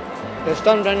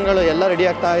 ಎಷ್ಟೊಂದು ಬ್ರ್ಯಾಂಡ್ಗಳು ಎಲ್ಲ ರೆಡಿ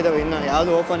ಆಗ್ತಾ ಇದ್ದಾವೆ. ಇನ್ನು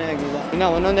ಯಾವುದು ಓಪನ್ ಆಗಿಲ್ಲ, ಇನ್ನು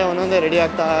ಒಂದೊಂದೇ ರೆಡಿ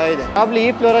ಆಗ್ತಾ ಇದೆ. ಪ್ರಾಬ್ಲಿ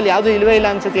ಈ ಫ್ಲೋರಲ್ಲಿ ಯಾವುದು ಇಲ್ವೇ ಇಲ್ಲ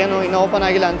ಅನ್ಸುತ್ತೆ, ಏನೋ ಇನ್ನೂ ಓಪನ್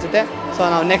ಆಗಿಲ್ಲ ಅನ್ಸುತ್ತೆ. ಸೊ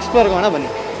ನಾವು ನೆಕ್ಸ್ಟ್ ಫ್ಲೋರ್ಗೆ ಹೋಗೋಣ ಬನ್ನಿ.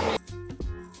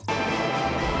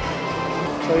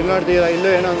 ಸೊ ಇಲ್ಲಿ ನೋಡ್ತೀರಾ, ಇಲ್ಲೂ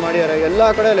ಏನೋ ಒಂದು ಮಾಡಿದ್ದಾರೆ.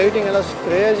 ಎಲ್ಲ ಕಡೆ ಲೈಟಿಂಗ್ ಎಲ್ಲ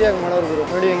ಕ್ರೇಜಿಯಾಗಿ ಮಾಡೋರು ಗುರು.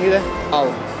 ನೋಡಿ ಹೆಂಗಿದೆ,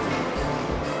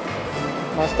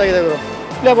 ಮಸ್ತಾಗಿದೆ ಗುರು.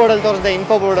 ಡಿಸ್ಪ್ಲೇ ಬೋರ್ಡಲ್ಲಿ ತೋರಿಸಿದೆ,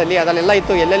 ಇನ್ಫೋ ಬೋರ್ಡಲ್ಲಿ ಅದಲ್ಲೆಲ್ಲ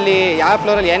ಇತ್ತು, ಎಲ್ಲೆಲ್ಲಿ ಯಾವ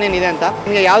ಫ್ಲೋರಲ್ಲಿ ಏನೇನಿದೆ ಅಂತ.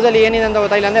 ನಿಮಗೆ ಯಾವುದಲ್ಲಿ ಏನಿದೆ ಅಂತ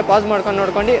ಗೊತ್ತಾಯಿಲ್ಲ ಅಂದರೆ ಪಾಸ್ ಮಾಡ್ಕೊಂಡು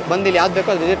ನೋಡ್ಕೊಂಡು ಬಂದು ಇಲ್ಲಿ ಯಾವ್ದು ಬೇಕೋ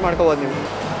ಅದು ವಿಸಿಟ್ ಮಾಡ್ಕೋಬೋದು ನೀವು.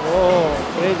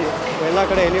 ಕ್ರೇಜಿ, ಎಲ್ಲ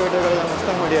ಕಡೆ ಎಲಿವೇಟರ್ಗಳೆಲ್ಲ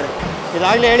ಮಸ್ತಾಗಿ ಮಾಡಿದ್ದಾರೆ.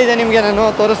 ಇದಾಗಲೇ ಹೇಳಿದೆ ನಿಮಗೆ ನಾನು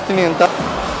ತೋರಿಸ್ತೀನಿ ಅಂತ.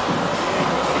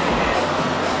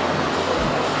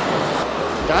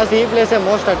 ಜಾಸ್ತಿ ಈ ಪ್ಲೇಸೇ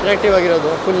ಮೋಸ್ಟ್ ಅಟ್ರಾಕ್ಟಿವ್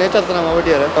ಆಗಿರೋದು. ಫುಲ್ ನೇಚರ್ ಥರ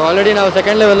ಮಾಡ್ಬಿಟ್ಟಿದ್ದಾರೆ. ಆಲ್ರೆಡಿ ನಾವು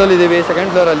ಸೆಕೆಂಡ್ ಲೆವೆಲಲ್ಲಿ ಇದ್ದೀವಿ,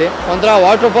 ಸೆಕೆಂಡ್ ಫ್ಲೋರಲ್ಲಿ. ಒಂಥರ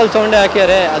ವಾಟರ್ ಫಾಲ್ ಸೌಂಡೇ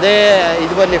ಹಾಕಿದ್ದಾರೆ, ಅದೇ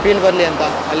ಇದು ಬರಲಿ, ಫೀಲ್ ಬರಲಿ ಅಂತ.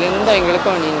 ಅಲ್ಲಿಂದ ಹಿಂಗೆ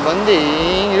ಇಳ್ಕೊಂಡು ಹಿಂಗೆ ಬಂದು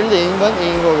ಹಿಂಗೆ ಇಳಿದು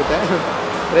ಹಿಂಗೆ ಹೋಗುತ್ತೆ.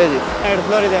 ಕ್ರೇಜಿ. 2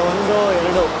 ಫ್ಲೋರ್ ಇದೆ, 1,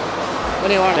 2.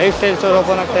 ಬನ್ನಿ ಲೈಫ್ ಸ್ಟೈಲ್ ಸ್ಟೋರ್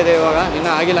ಓಪನ್ ಆಗ್ತಾ ಇದೆ ಇವಾಗ, ಇನ್ನೂ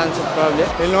ಆಗಿಲ್ಲ ಅನ್ಸುತ್ತೆ ಪ್ರಾಬ್ಲಿ.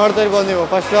 ಇಲ್ಲಿ ನೋಡ್ತಾ ಇರ್ಬೋದು ನೀವು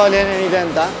ಫಸ್ಟ್ ಫ್ಲೋರ್ ಏನೇನಿದೆ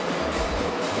ಅಂತ.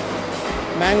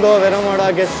 Mango, ವೆರಮೋಡ,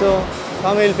 guess,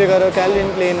 Tommy ಹಿಲ್ಫಿಗರು,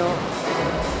 Calvin clean,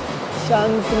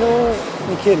 Shantanu,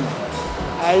 Nikhil,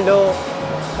 Aldo,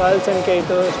 Carls and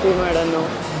ಕೈತು, Steve ಮ್ಯಾಡನ್ನು,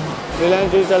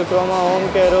 Reliance digital, chroma, home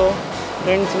care,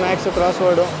 trends, Max,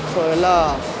 ಕ್ರಾಸ್ವರ್ಡು. So ಎಲ್ಲ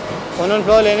ಒಂದೊಂದು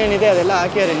ಫ್ಲೋರ್ ಏನೇನಿದೆ ಅದೆಲ್ಲ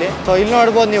ಹಾಕ್ಯಾರ ಇಲ್ಲಿ. ಸೊ ಇಲ್ಲಿ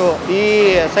ನೋಡ್ಬೋದು ನೀವು ಈ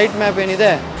ಸೈಟ್ ಮ್ಯಾಪ್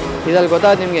ಏನಿದೆ, ಇದ್ರಲ್ಲಿ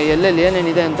ಗೊತ್ತಾಯ್ತು ನಿಮಗೆ ಎಲ್ಲೆಲ್ಲಿ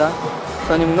ಏನೇನಿದೆ ಅಂತ.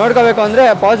 ಸೊ ನಿಮ್ಗೆ ನೋಡ್ಕೋಬೇಕು ಅಂದರೆ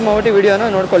ಪಾಸ್ ಮಾಡ್ಬಿಟ್ಟು ವೀಡಿಯೋನ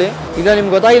ನೋಡ್ಕೊಳ್ಳಿ. ಈಗ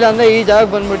ನಿಮ್ಗೆ ಗೊತ್ತಾಗಿಲ್ಲ ಅಂದರೆ ಈ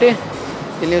ಜಾಗಕ್ಕೆ ಬಂದ್ಬಿಟ್ಟು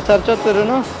ಇಲ್ಲಿ ನೀವು ಸರ್ಚ್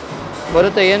ಹೊತ್ತಿರೂ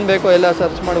ಬರುತ್ತೆ, ಏನು ಬೇಕೋ ಎಲ್ಲ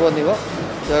ಸರ್ಚ್ ಮಾಡ್ಬೋದು ನೀವು.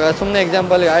 ಇವಾಗ ಸುಮ್ಮನೆ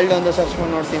ಎಕ್ಸಾಂಪಲ್ ಆಲ್ಡೋ ಅಂತ ಸರ್ಚ್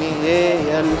ಮಾಡಿ ನೋಡ್ತೀನಿ.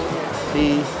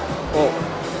 ALDO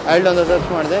ಆಲ್ಡೋ ಅಂತ ಸರ್ಚ್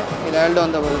ಮಾಡಿದೆ, ಇಲ್ಲಿ ಆಲ್ಡೋ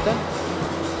ಅಂತ ಬರುತ್ತೆ.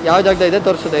 ಯಾವ ಜಾಗದ ಇದೆ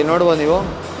ತೋರಿಸುತ್ತೆ, ಇಲ್ಲಿ ನೋಡ್ಬೋದು ನೀವು.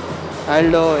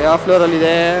 ಆಲ್ಡೋ ಯಾವ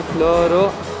ಫ್ಲೋರಲ್ಲಿದೆ, floor,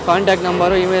 contact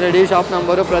number, email ID, shop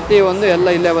number, ಪ್ರತಿಯೊಂದು ಎಲ್ಲ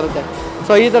ಇಲ್ಲೇ ಬರುತ್ತೆ.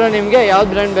 ಸೊ ಈ ಥರ ನಿಮಗೆ ಯಾವ್ದು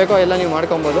ಬ್ರ್ಯಾಂಡ್ ಬೇಕೋ ಎಲ್ಲ ನೀವು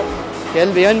ಮಾಡ್ಕೊಬೋದು.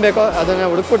 ಏನು ಬೇಕೋ ಅದನ್ನು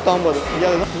ಹುಡುಕ್ಬಿಟ್ಟು ತೊಗೊಬೋದು.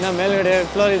 ಇನ್ನು ಮೇಲ್ಗಡೆ 2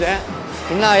 ಫ್ಲೋರ್ ಇದೆ,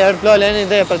 ಇನ್ನೂ 2 ಫ್ಲೋರ್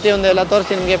ಏನಿದೆ ಪ್ರತಿಯೊಂದು ಎಲ್ಲ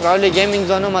ತೋರಿಸಿ ನಿಮಗೆ. ಪ್ರಾಬ್ಲಿ ಗೇಮಿಂಗ್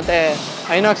ಝೋನು ಮತ್ತು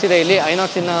ಐನಾಕ್ಸ್ ಇದೆ ಇಲ್ಲಿ.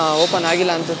 ಐನಾಕ್ಸ್ ಇನ್ನೂ ಓಪನ್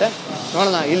ಆಗಿಲ್ಲ ಅನಿಸುತ್ತೆ,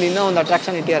 ನೋಡೋಣ. ಇಲ್ಲಿ ಇನ್ನೂ ಒಂದು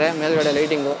ಅಟ್ರಾಕ್ಷನ್ ಇಟ್ಟಿದ್ದಾರೆ ಮೇಲ್ಗಡೆ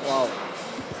lighting. Wow,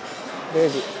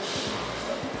 crazy.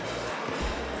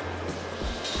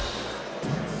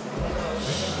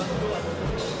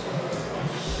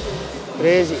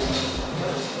 Crazy.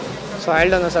 So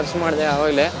ಆಲ್ಡೋನ search ಮಾಡಿದೆ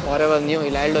ಆವಾಗಲೇ, ವಾರೆವರ್ ನೀವು.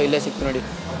 ಇಲ್ಲಿ ಆಲ್ಡೋ ಇಲ್ಲೇ ಸಿಕ್ತು ನೋಡಿ,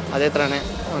 ಅದೇ ಥರನೇ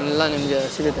ಎಲ್ಲ ನಿಮಗೆ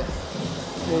ಸಿಗುತ್ತೆ.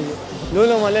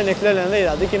 ಲೂಲು ಮಲ್ಲೇ ನೆಕ್ಸ್ಟ್ ಲೆವೆಲ್ ಅಂದರೆ ಇದು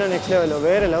ಅದಕ್ಕಿಂತ ನೆಕ್ಸ್ಟ್ ಲೆವೆಲು,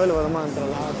 ಬೇರೆ ಲೆವೆಲ್ ವರ್ಮ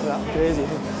ಅಂತಾರಲ್ಲ ಆ ಥರ. ಕ್ರೇಜಿ.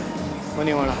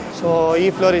 ಬನ್ನಿ ಮಾಡೋಣ. ಸೊ ಈ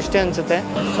ಫ್ಲೋರ್ ಇಷ್ಟೇ ಅನಿಸುತ್ತೆ.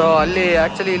 ಸೊ ಅಲ್ಲಿ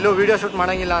ಆ್ಯಕ್ಚುಲಿ ಇಲ್ಲೂ ವೀಡಿಯೋ ಶೂಟ್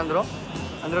ಮಾಡೋಂಗಿಲ್ಲ ಅಂದರು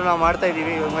ನಾವು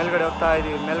ಮಾಡ್ತಾಯಿದ್ದೀವಿ. ಇವಾಗ ಮೇಲ್ಗಡೆ ಹೋಗ್ತಾ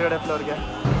ಇದ್ದೀವಿ, ಮೇಲ್ಗಡೆ ಫ್ಲೋರ್ಗೆ.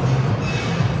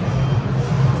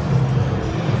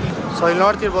 ಸೊ ಇಲ್ಲಿ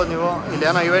ನೋಡ್ತಿರ್ಬೋದು ನೀವು, ಇಲ್ಲಿ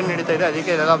ಏನೋ ಇವೆಂಟ್ ನಡೀತಾ ಇದೆ,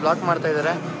 ಅದಕ್ಕೆ ಇಲ್ಲೆಲ್ಲ ಬ್ಲಾಕ್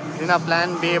ಮಾಡ್ತಾಯಿದ್ದಾರೆ. ಇನ್ನು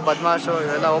ಪ್ಲ್ಯಾನ್ ಬಿ, ಬದ್ಮಾಶು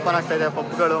ಇವೆಲ್ಲ ಓಪನ್ ಆಗ್ತಾಯಿದೆ.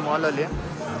 ಪಬ್ಗಳು, ಮಾಲಲ್ಲಿ,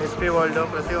 SP ವರ್ಲ್ಡು,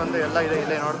 ಪ್ರತಿಯೊಂದು ಎಲ್ಲ ಇದೆ.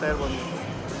 ಇಲ್ಲೇ ನೋಡ್ತಾ ಇರ್ಬೋದು ನೀವು.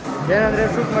 ಏನಂದರೆ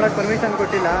ಶೂಟ್ ಮಾಡೋಕ್ಕೆ ಪರ್ಮಿಷನ್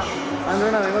ಕೊಟ್ಟಿಲ್ಲ ಅಂದರೂ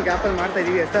ನಾವೇನೋ ಗ್ಯಾಪಲ್ಲಿ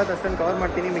ಮಾಡ್ತಾಯಿದ್ದೀವಿ. ಎಷ್ಟಾಯ್ತು ಅಷ್ಟನ್ನು ಕವರ್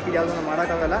ಮಾಡ್ತೀನಿ, ಮಿಕ್ಕಿದ್ದು ಯಾವುದನ್ನು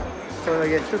ಮಾಡೋಕ್ಕಾಗಲ್ಲ. ಸೊ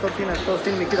ಎಷ್ಟು ತೋರಿಸ್ತೀನಿ ಅಷ್ಟು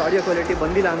ತೋರಿಸ್ತೀನಿ. ಮಿಕ್ಕಿದ್ದು ಆಡಿಯೋ ಕ್ವಾಲಿಟಿ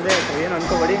ಬಂದಿಲ್ಲ ಅಂದರೆ ಸೊ ಏನು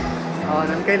ಅನ್ಕೋಬೇಡಿ.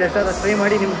 ನನ್ನ ಕೈಲಿ ಎಷ್ಟಾದ ಟ್ರೈ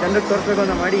ಮಾಡಿ ನಿಮ್ಮ ಜನರಿಗೆ ತೋರಿಸ್ಬೇಕು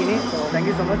ಅಂತ ಮಾಡಿದ್ದೀನಿ. So thank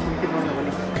you so much. ಮಿಕ್ಕಿದ್ದು ನೋಡೋಣ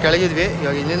ಬನ್ನಿ. ಕೆಳಗಿದ್ವಿ,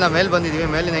 ಇವಾಗ ಇಲ್ಲಿಂದ ಮೇಲೆ ಬಂದಿದ್ವಿ.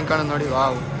 ಮೇಲಿಂದ ಹೆಂಗೆ ಕಾಣೋದು ನೋಡಿ,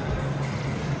 ವಾವ್,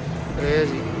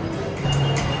 ಕ್ರೇಜಿ.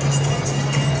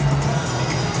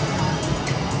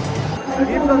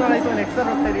 ಈ ಫ್ಲೋರ್ ಆಯಿತು, ನೆಕ್ಸ್ಟ್ ಫ್ಲೋರ್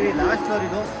ಹೋಗ್ತಾ ಇದೀವಿ. ಲಾಸ್ಟ್ ಫ್ಲೋರ್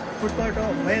ಇದು. ಫುಡ್ ಕೋರ್ಟು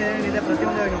ಮೇಲೆ ಏನಿದೆ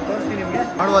ಪ್ರತಿಯೊಂದು ನಿಮ್ಗೆ ತೋರಿಸ್ತೀನಿ ನಿಮಗೆ.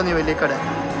 ನೋಡ್ಬೋದು ನೀವು ಇಲ್ಲಿ ಕಡೆ.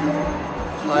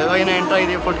 ಇವಾಗಿನ ಎಂಟ್ರ್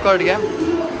ಆಗಿದ್ದೀವಿ ಫುಡ್ ಕೋರ್ಟ್ಗೆ.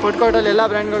 ಫುಡ್ ಕೋರ್ಟಲ್ಲಿ ಎಲ್ಲ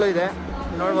ಬ್ರ್ಯಾಂಡ್ಗಳು ಇದೆ.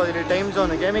 ನೋಡ್ಬೋದು ಇಲ್ಲಿ ಟೈಮ್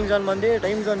ಝೋನ್, ಗೇಮಿಂಗ್ ಝೋನ್ ಬಂದು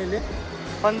ಟೈಮ್ ಝೋನ್ ಇಲ್ಲಿ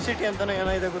ಫನ್ ಸಿಟಿ ಅಂತಲೂ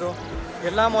ಏನೋ ಇದೆ ಗುರು.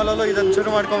 ಎಲ್ಲ ಮಾಲಲ್ಲೂ ಇದನ್ನು ಶುರು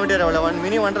ಮಾಡ್ಕೊಂಡ್ಬಿಟ್ಟಿದ್ದಾರೆ ಒಳ್ಳೆ ಒಂದು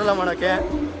ಮಿನಿ ವಂಡರ್ಲಾ ಮಾಡೋಕ್ಕೆ.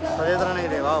 ಅದೇ ಥರನೇ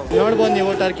ಇದೆ. ವಾವ್, ನೋಡ್ಬೋದು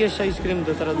ನೀವು ಟರ್ಕಿಶ್ ಐಸ್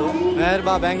ಕ್ರೀಮ್ದು ಥರದ್ದು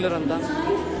ಮೆಹರ್ಬಾ ಬ್ಯಾಂಗ್ಳೂರ್ ಅಂತ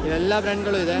ಎಲ್ಲ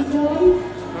ಬ್ರ್ಯಾಂಡ್ಗಳು ಇದೆ.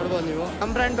 ನೋಡ್ಬೋದು ನೀವು.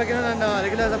 ನಮ್ಮ ಬ್ರ್ಯಾಂಡ್ ಬಗ್ಗೆ ನನ್ನ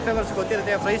ರೆಗ್ಯುಲರ್ ಸಬ್ಸ್ಕ್ರೈಬರ್ಸ್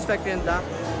ಗೊತ್ತಿರುತ್ತೆ, ಫ್ರೈಸ್ ಫ್ಯಾಕ್ಟ್ರಿ ಅಂತ.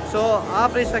 ಸೊ ಆ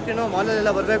ಫ್ರೈಸ್ ಫ್ಯಾಕ್ಟ್ರಿನೂ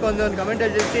ಮಾಲಲ್ಲೆಲ್ಲ ಬರಬೇಕು ಅಂತ ಒಂದು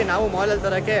ಕಮೆಂಟಲ್ಲಿ ತಿಳಿಸಿ ನಾವು ಮಾಲಲ್ಲಿ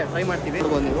ತರೋಕ್ಕೆ ಟ್ರೈ ಮಾಡ್ತೀವಿ.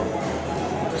 ನೋಡ್ಬೋದು ನೀವು.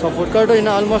 ಸೊ ಫುಡ್ ಕೋರ್ಟು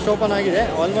ಇನ್ನೂ ಆಲ್ಮೋಸ್ಟ್ ಓಪನ್ ಆಗಿದೆ,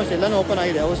 ಆಲ್ಮೋಸ್ಟ್ ಎಲ್ಲನೂ ಓಪನ್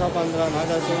ಆಗಿದೆ. ಹೌಸಾಪ ಅಂದ್ರೆ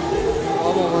ನಾಗಾಸು,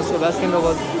 ಮೋಮೋಸು,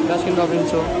 ಬ್ಯಾಸ್ಕಿನ್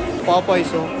ರಾಬಿನ್ಸು,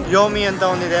 ಪಾಪಾಯ್ಸು, ಯೋಮಿ ಅಂತ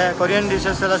ಒಂದಿದೆ. ಕೊರಿಯನ್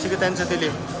ಡಿಶಸ್ ಎಲ್ಲ ಸಿಗುತ್ತೆ ಅನ್ಸುತ್ತೆ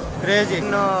ಇಲ್ಲಿ. ಕ್ರೇಜಿ.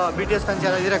 ಇನ್ನು BTS ಫ್ಯಾನ್ಸ್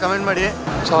ಎಲ್ಲ ಇದ್ರೆ ಕಮೆಂಟ್ ಮಾಡಿ.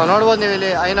 ಸೊ ನೋಡ್ಬೋದು ನೀವು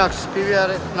ಇಲ್ಲಿ ಐನಾಕ್ಸ್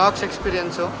PVR ನಾಕ್ಸ್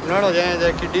ಎಕ್ಸ್ಪೀರಿಯನ್ಸು ನೋಡೋದು ಏನಿದೆ.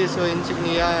 ಕಿಡ್ಡೀಸು,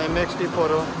 ಇನ್ಸಿಗ್ನಿಯಾ,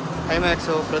 MXT4,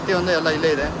 ಐಮ್ಯಾಕ್ಸು ಪ್ರತಿಯೊಂದು ಎಲ್ಲ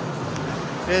ಇಲ್ಲೇ ಇದೆ.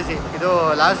 ಕ್ರೇಜಿ. ಇದು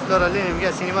ಲಾಸ್ಟ್ ಫ್ಲೋರಲ್ಲಿ ನಿಮಗೆ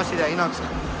ಸಿನಿಮಾಸ್ ಇದೆ ಐನಾಕ್ಸ್.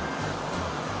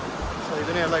 ಸೊ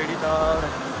ಇದನ್ನೇ ಎಲ್ಲ ಹಿಡಿತಾ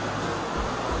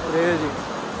ಕ್ರೇಜಿ.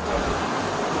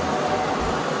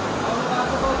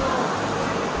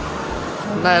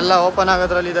 ಇನ್ನೂ ಎಲ್ಲ ಓಪನ್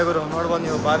ಆಗೋದ್ರಲ್ಲಿ ಇದೆ ಗುರು. ನೋಡ್ಬೋದು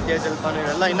ನೀವು ಭಾರತೀಯ ಜಲಪಾನ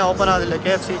ಇವೆಲ್ಲ ಇನ್ನೂ ಓಪನ್ ಆಗೋದಿಲ್ಲ.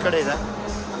 KFC ಈ ಕಡೆ ಇದೆ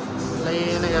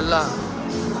ಲೈನ್ ಎಲ್ಲ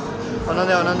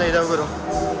ಒಂದೊಂದೇ ಇದೆ ಗುರು.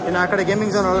 ಇನ್ನು ಆ ಕಡೆ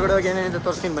ಗೇಮಿಂಗ್ ಝೋನ್ ಒಳಗಡೆ ಹೋಗಿ ಏನೇನಿದೆ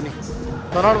ತೋರಿಸ್ತೀನಿ ಬನ್ನಿ.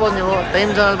 ಸೊ ನೋಡ್ಬೋದು ನೀವು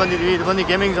ಟೈಮ್ ಝೋನಲ್ಲಿ ಬಂದಿದ್ವಿ. ಇದು ಬಂದು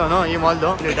ಗೇಮಿಂಗ್ ಝೋನು ಈ ಮಾಲ್ದು.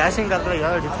 ಇಲ್ಲಿ ಡ್ಯಾಶಿಂಗ್ ಹತ್ರ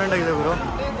ಯಾವ ಡಿಫ್ರೆಂಟ್ ಆಗಿದೆ ಗುರು.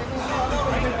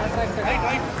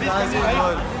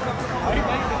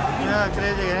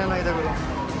 ಕ್ರೇಜಿ ಏನೇನೋ ಇದೆ ಗುರು.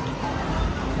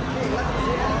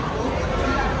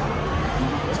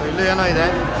 ಸೊ ಇಲ್ಲೂ ಏನೋ ಇದೆ.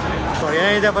 ಸೊ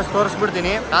ಏನಿದೆ ಫಸ್ಟ್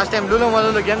ತೋರಿಸ್ಬಿಡ್ತೀನಿ. ಲಾಸ್ಟ್ ಟೈಮ್ ಲೂಲೋ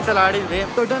ಮಾಲಲ್ಲೂ ಗೇಮ್ಸ್ ಎಲ್ಲ ಆಡಿದ್ವಿ.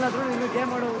 ಟೋಟಲ್ ಹತ್ರ ಇನ್ನೂ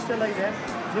ಗೇಮ್ ಆಡೋ ಹುಚ್ಚೆಲ್ಲ ಇದೆ.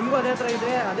 ನಿಮಗೂ ಅದೇ ಥರ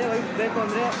ಇದೆ, ಅದೇ ವೈಫ್ ಬೇಕು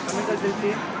ಅಂದರೆ ಕಮೆಂಟಲ್ಲಿ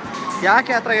ತಿಳಿಸಿ.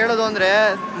 ಯಾಕೆ ಆ ಥರ ಹೇಳೋದು ಅಂದರೆ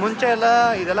ಮುಂಚೆ ಎಲ್ಲ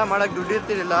ಇದೆಲ್ಲ ಮಾಡೋಕ್ಕೆ ದುಡ್ಡು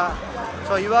ಇರ್ತಿರಲಿಲ್ಲ.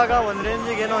 ಸೊ ಇವಾಗ ಒಂದು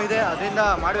ರೇಂಜಿಗೆ ಏನೋ ಇದೆ, ಅದರಿಂದ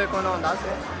ಮಾಡಬೇಕು ಅನ್ನೋ ಒಂದು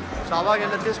ಆಸೆ. ಸೊ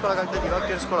ಅವಾಗೆಲ್ಲ ತೀರ್ಸ್ಕೊಳಕ್ಕಾಗ್ತದೆ, ಇವಾಗ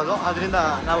ತೀರ್ಸ್ಕೊಳ್ಳೋದು. ಅದರಿಂದ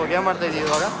ನಾವು ಗೇಮ್ ಮಾಡ್ತಾಯಿದ್ದೀವಿ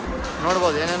ಇವಾಗ.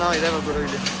 ನೋಡ್ಬೋದು ಏನೇನೋ ಇದೆ ಗುರು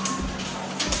ಇಲ್ಲಿ.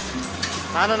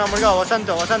 ನಾನು ನಮ್ಮ ಹುಡುಗ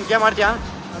ವಸಂತ್ ಗೇಮ್ ಮಾಡ್ತೀಯಾ?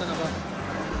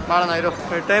 ಮಾಡೋಣ ಇರು.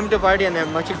 ಟೈಮ್ ಟು ಪಾರ್ಟಿ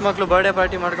ಅಂದರೆ ಚಿಕ್ಕ ಮಕ್ಕಳು ಬರ್ಡೇ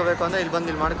ಪಾರ್ಟಿ ಮಾಡ್ಕೋಬೇಕು ಅಂದರೆ ಇಲ್ಲಿ ಬಂದು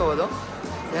ಇಲ್ಲಿ ಮಾಡ್ಕೋಬೋದು.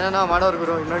 ಏನೇನೋ ಮಾಡೋರು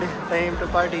ಗುರು. ಇಲ್ಲಿ ನೋಡಿ time to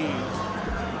party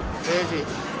crazy.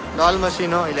 Doll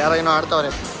machine ಇಲ್ಲಿ ಯಾರೋ ಏನೋ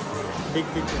ಆಡ್ತಾವ್ರೆ.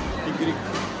 ಡಿಗ್ರಿ.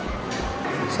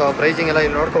 ಸೊ ಪ್ರೈಸಿಂಗ್ ಎಲ್ಲ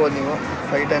ಇಲ್ಲಿ ನೋಡ್ಕೋಬೋದು ನೀವು.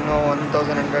 510,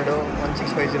 1100,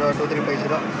 1650,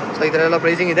 2350. ಸೊ ಈ ಥರ ಎಲ್ಲ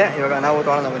ಪ್ರೈಸಿಂಗ್ ಇದೆ. ಇವಾಗ ನಾವು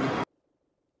ತೊಗೊಳ್ಳೋಣ ಬನ್ನಿ.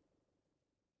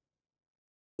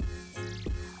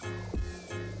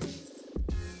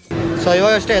 ಸೊ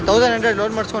ಇವಾಗಷ್ಟೇ 1100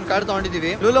 ಲೋಡ್ ಮಾಡಿಸ್ಕೊಂಡು ಕಾರ್ಡ್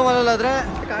ತೊಗೊಂಡಿದ್ದೀವಿ. ಲೂಲೋ ಮಾಲಲ್ಲಾದರೆ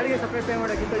ಕಾರ್ಡ್ಗೆ ಸಪ್ರೇಟ್ ಪೇ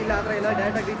ಮಾಡೋಕ್ಕಿತ್ತು. ಇಲ್ಲ ಆ ಥರ ಎಲ್ಲ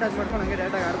ಡೈರೆಕ್ಟಾಗಿ ರೀಚಾರ್ಜ್ ಮಾಡ್ಕೊಂಡು ಹಂಗೆ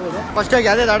ಡೈರೆಕ್ಟಾಗಿ ಆಡ್ಬೋದು. ಫಸ್ಟಾಗಿ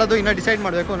ಯಾವ್ದು ಆಡೋದು ಇನ್ನೂ ಡಿಸೈಡ್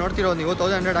ಮಾಡಬೇಕು. ನೋಡ್ತಿರೋ ನೀವು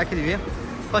 1100 ಹಾಕಿದ್ದೀವಿ.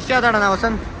 ಫಸ್ಟ್ ಯಾವ್ದು ಆಡೋಣ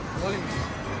ವಸಂತ್?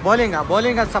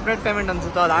 ಬೌಲಿಂಗ್ ಅದು ಸಪ್ರೇಟ್ ಪೇಮೆಂಟ್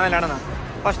ಅನ್ಸುತ್ತೋ, ಅದು ಆಮೇಲೆ ಆಡೋಣ.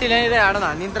 ಫಸ್ಟ್ ಇಲ್ಲಿ ಏನಿದೆ ಆಡೋಣ.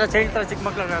 ನಿನ್ನ ಥರ ಚೈಲ್ಡ್ ಥರ ಚಿಕ್ಕ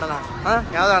ಮಕ್ಳು ಆಡೋಣ.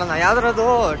 ಯಾವ್ದು ಆಡೋಣ? ಯಾವ್ದ್ರದ್ದು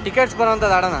ಟಿಕೆಟ್ಸ್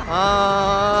ಬರೋಂಥದ್ದು ಆಡೋಣ.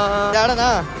 ಆಡೋಣ.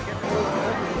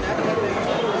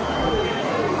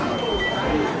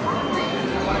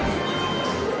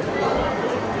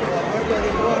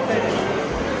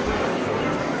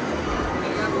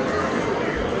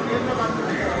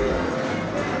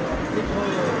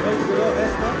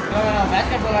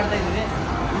 ಬ್ಯಾಸ್ಕೆಟ್ಬಾಲ್ ಆಡ್ತಾ ಇದ್ದೀವಿ.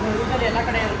 ಎಲ್ಲ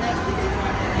ಕಡೆ ಇರುತ್ತೆ.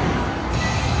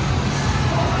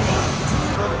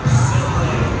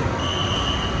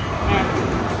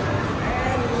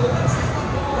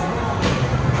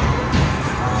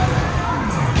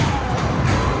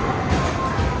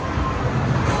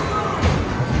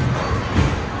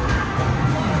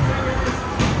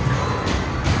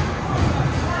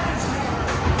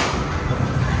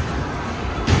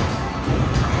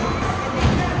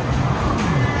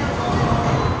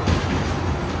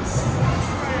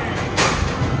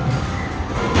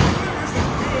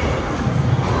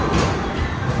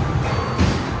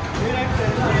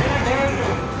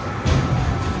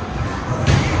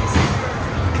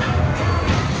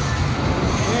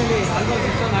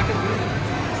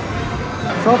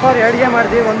 ಸೋಫಾರ್ 2 ಗೇಮ್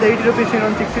ಮಾಡಿದ್ವಿ. ಒಂದು 80 ರೂಪೀಸ್,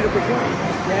 ಇನ್ನೊಂದು 60 ರೂಪೀಸು.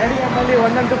 2 ಗೇಮಲ್ಲಿ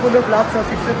ಒಂದಂತೂ ಫುಲ್ಲು ಫ್ಲಾಪ್ಸು.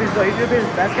 6 ರೂಪೀಸ್ದು 8 rupees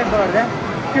basketball ಆಡಿದೆ.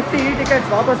 50 ಟಿಕೆಟ್ಸ್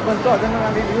ವಾಪಸ್ ಬಂತು. ಅದನ್ನು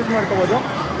ನಾವು ಇಲ್ಲಿ ಯೂಸ್ ಮಾಡ್ಕೋಬೋದು.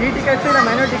 ಟಿಕೆಟ್ಸ್ ಇಲ್ಲ,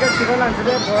 ಮ್ಯಾನ್ಯೂ ಟಿಕೆಟ್ ಸಿಗೋಲ್ಲ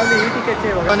ಅನ್ಸುತ್ತೆ. ಅಲ್ಲಿ ಟಿಕೆಟ್ಸ್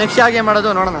ಇವಾಗ ನೆಕ್ಸ್ಟ್ ಯಾಕೆ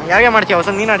ಮಾಡೋದು ನೋಡೋಣ. ಯಾಕೆ ಮಾಡ್ತೀಯ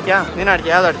ವಸಂತ್? ನೀನು ಆಡ್ತೀಯಾ?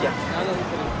 ಯಾವ್ದು ಆಡ್ತೀಯಾ?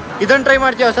 ಇದನ್ನು ಟ್ರೈ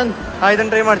ಮಾಡ್ತೀಯಾ ವಸಂತ್?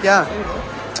 ಇದನ್ನು ಟ್ರೈ ಮಾಡ್ತೀಯಾ?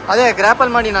 ಅದೇ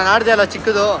ಗ್ರ್ಯಾಪಲ್ ಮಾಡಿ ನಾನು ಆಡ್ದೆ ಅಲ್ಲ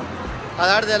ಚಿಕ್ಕದು,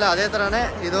 ಅದು ಆಡ್ದೆ ಅಲ್ಲ, ಅದೇ ಥರನೇ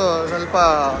ಇದು ಸ್ವಲ್ಪ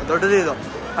ದೊಡ್ಡದು. ಇದು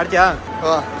ಆಡ್ತೀಯಾ?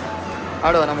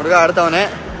 ಆಡುವ. ನಮ್ಮ ಹುಡುಗ ಆಡ್ತಾವನೆ.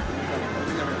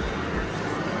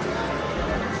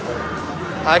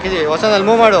 ಹಾಕಿದ್ದೀವಿ. ಹೊಸದಲ್ಲಿ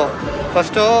ಮೂವ್ ಮಾಡು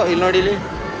ಫಸ್ಟು. ಇಲ್ಲಿ ನೋಡಿ,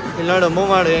 ಇಲ್ಲಿ ನೋಡು, ಮೂವ್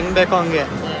ಮಾಡು ಹೆಂಗೆ ಬೇಕೋ ಹಂಗೆ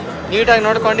ನೀಟಾಗಿ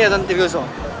ನೋಡ್ಕೊಂಡು ಅದನ್ನು ತಿರುಗಿಸು.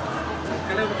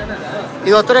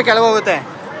 ಇದು ಹತ್ತಿರ ಕೆಳಗೆ ಹೋಗುತ್ತೆ.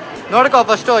 ನೋಡ್ಕೋ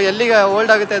ಫಸ್ಟು ಎಲ್ಲಿಗೆ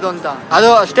ಹೋಲ್ಡ್ ಆಗುತ್ತೆ ಇದು ಅಂತ. ಅದು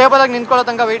ಸ್ಟೇಬಲ್ ಆಗಿ ನಿಂತ್ಕೊಳ್ಳೋ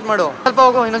ತನಕ ವೆಯ್ಟ್ ಮಾಡು. ಸ್ವಲ್ಪ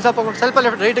ಹೋಗು, ಇನ್ನೊಂದು ಸ್ವಲ್ಪ ಹೋಗು. ಸ್ವಲ್ಪ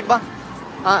ಲೆಫ್ಟ್ ರೈಟಿಗೆ ಬಾ.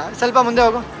 ಸ್ವಲ್ಪ ಮುಂದೆ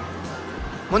ಹೋಗು.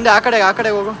 ಮುಂದೆ ಆ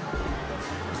ಕಡೆ ಹೋಗು.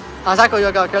 ಸಾಕು.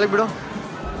 ಇವಾಗ ಕೆಳಗೆ ಬಿಡು.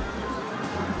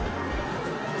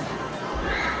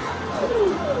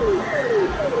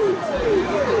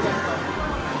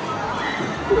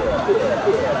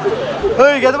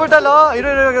 ಗೆದ್ಬಿಟ್ಟಲ್ಲೋ ಇರು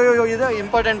ಇದು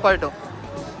ಇಂಪಾರ್ಟೆಂಟ್ ಪಾರ್ಟು.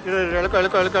 ಇರು ಎಳ್ಕೊ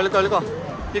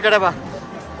ಈ ಕಡೆ ಬಾ.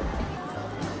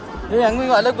 ಹಂಗೂ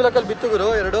ಈಗ ಅಲಗ್ ಬುಲಕಲ್ಲಿ ಬಿತ್ತು ಗುರು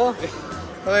ಎರಡು.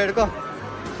 ಹಿಡ್ಕೊ.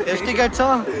 ಎಷ್ಟು ಟಿಕೆಟ್ಸು?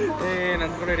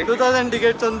 2000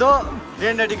 ಟಿಕೆಟ್ಸ್ ಒಂದು,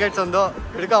 300 ಟಿಕೆಟ್ಸ್ ಒಂದು.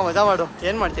 ಹಿಡ್ಕೊ, ಮಜಾ ಮಾಡು.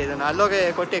 ಏನು ಮಾಡ್ತೀಯ ಇದನ್ನು ಅಲ್ಲೋಗೆ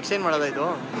ಕೊಟ್ಟು ಎಕ್ಸ್ಚೇಂಜ್ ಮಾಡೋದಾಯ್ತು.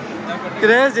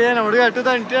 ಕ್ರೇಜ್ ನಮ್ಮ ಹುಡುಗ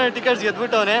 2000 ಟಿಕೆಟ್ಸ್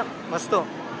ಗೆದ್ಬಿಟ್ಟವನೇ. ಮಸ್ತು.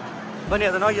 ಬನ್ನಿ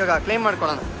ಅದನ್ನ ಹೋಗಿ ಇವಾಗ ಕ್ಲೈಮ್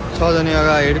ಮಾಡ್ಕೊಳ್ಳೋಣ. ಸೊ ಅದನ್ನು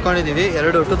ಇವಾಗ ಹಿಡ್ಕೊಂಡಿದ್ದೀವಿ.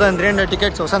 2300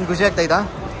 ಟಿಕೆಟ್ಸ್. ಹೊಸ ಖುಷಿ ಆಗ್ತಾಯಿದ್ದ.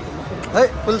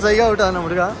 ಫುಲ್ ಸೈಗ ಊಟ ನಮ್ಮ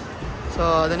ಹುಡುಗ. ಸೊ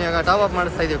ಅದನ್ನ ಇವಾಗ ಟಾಪ್ ಅಪ್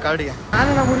ಮಾಡಿಸ್ತಾ ಇದೀವಿ ಕಾರ್ಡಿಗೆ. ನಾನು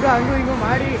ನಮ್ಮ ಹುಡುಗ ಹಂಗೂ ಹಿಂಗೂ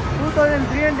ಮಾಡಿ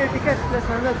 2300 ಟಿಕೆಟ್ಸ್ ಪ್ಲಸ್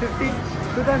ನನ್ನ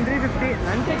 2350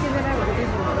 ನನ್ನ ಚೆಕ್ಕಿಂದನೇ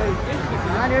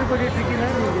ನಾನು ಹೇಳ್ಕೊಡಿ ಟ್ರಿಕ್ಕಿಂದ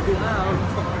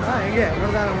ಹೆಂಗೆ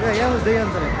ನೋಡ್ದ ನಮ್ಗೆ ಏನು ಜೈ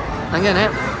ಅಂತಾರೆ ಹಂಗೇನೆ.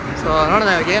 ಸೊ ನೋಡೋಣ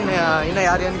ಇವಾಗ ಏನು ಇನ್ನೂ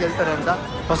ಯಾರು ಏನು ಗೆಲ್ತಾರೆ ಅಂತ.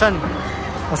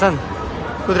 ಹೊಸನ್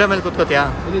ಕುದುರೆ ಮೇಲೆ ಕೂತ್ಕೋತೀಯಾ?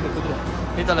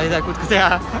 ಈತಲ್ಲ ಇದೆ ಕೂತ್ಕೋತೀಯಾ?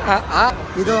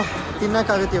 ಇದು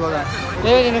ತಿನ್ನಕ್ಕಾಗುತ್ತೆ ಇವಾಗ.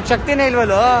 ನಿನಗೆ ಶಕ್ತಿನೇ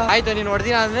ಇಲ್ವಲ್ಲೋ. ಆಯ್ತು ನೀನು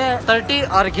ಹೊಡೆದಿನ ಅಂದರೆ 30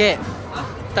 or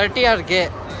ಗೆ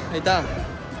ಆಯ್ತಾ?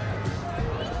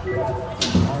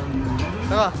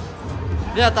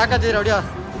 ತಾಕತ್ತಿದ್ರೆ ಹೊಡಿಯೋ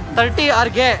 30 or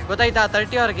ಗೆ ಗೊತ್ತಾಯ್ತಾ?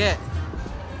 30 or ಗೆ.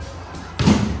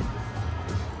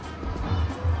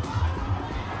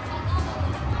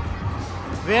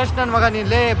 ವೇಸ್ಟ್ ನನ್ನ ಮಗ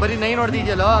ನೀನ್ಲೇ ಬರೀ 9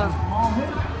 ಹೊಡೆದಿದ್ಯಲ್ಲೋ.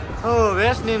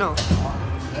 ವೇಸ್ಟ್ ನೀನು.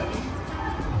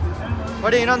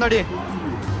 ನೋಡಿ ಇನ್ನೊಂದು ನೋಡಿ.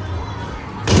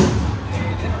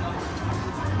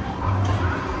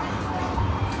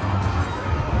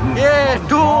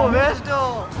 ವೇಸ್ಟು.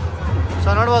 ಸೊ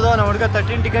ನೋಡ್ಬೋದು ನಮ್ಮ ಹುಡುಗ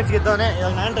 13 ಟಿಕೆಟ್ಸ್ ಗೆದ್ದವನೇ.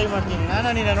 ಇವಾಗ ನಾನು ಟ್ರೈ ಮಾಡ್ತೀನಿ.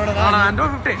 ನೀನು ನೋಡೋಣ.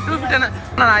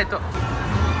 250 ಆಯ್ತು.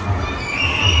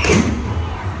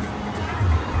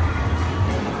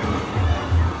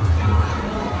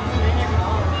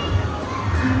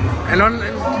 ಎಲ್ಲೊಂದು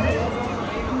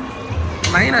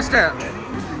 9 ಅಷ್ಟೇ.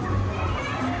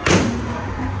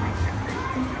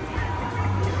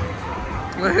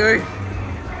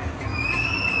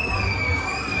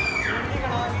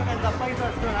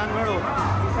 ನಾನು ನೋಡು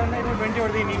 20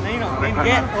 ಹೊಡೆದೀನಿ. 9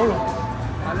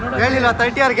 ಹೇಳಿಲ್ಲ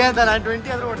 30 or ಗೆ ಅಂತ. ನಾನು 20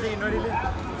 ಆದರೂ ಹೊಡೆದೀನಿ. ನೋಡಿ ಇಲ್ಲಿ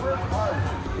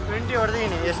 20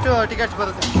 ಹೊಡೆದೀನಿ. ಎಷ್ಟು ಟಿಕೆಟ್ಸ್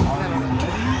ಬರುತ್ತೆ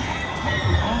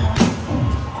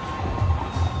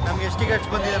ನಮ್ಗೆ? ಎಷ್ಟು ಟಿಕೆಟ್ಸ್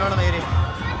ಬಂದಿದೆ ನೋಡೋಣ ಇರಿ.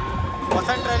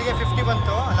 ವಸಂತ ರೈಲ್ಗೆ 50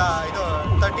 ಬಂತು ಅಲ್ಲ, ಇದು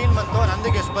 13 ಬಂತು.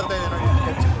 ನಂದಿಗೆ ಎಷ್ಟು ಬರ್ತಾ ಇದೆ ನೋಡಿ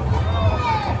ಟಿಕೆಟ್ಸ್.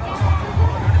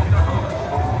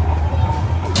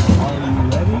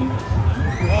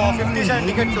 57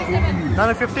 ಟಿಕೆಟ್ಸು.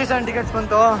 ನಾನು 57 ಟಿಕೆಟ್ಸ್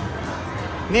ಬಂತು.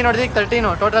 ನೀನು ನೋಡಿದ 13.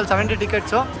 Total 70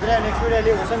 tickets. ನೆಕ್ಸ್ಟ್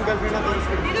ವೀಡಿಯೋಲಿ ವಸಂತ್ ಗರ್ಲ್ಫ್ರೆಂಡ್ನ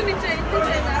ತೋರಿಸ್ತೀನಿ.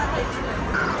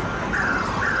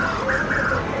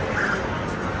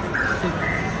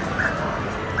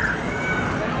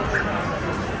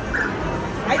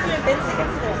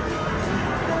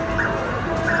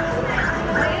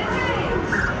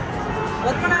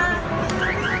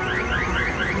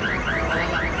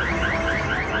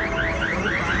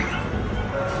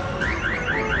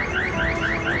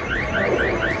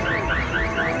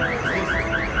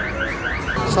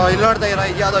 ಸೊ ಇಲ್ಲಿ ನೋಡ್ತಾ ಇರೋ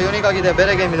ಇದು ಯಾವುದೋ ಯೂನಿಕ್ ಆಗಿದೆ,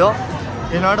 ಬೇರೆ ಗೇಮ್ ಇದು.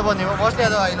 ಇಲ್ಲಿ ನೋಡ್ಬೋದು ನೀವು. ಮೋಸ್ಟ್ಲಿ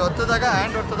ಅದು ಇಲ್ಲಿ ಒತ್ತಿದಾಗ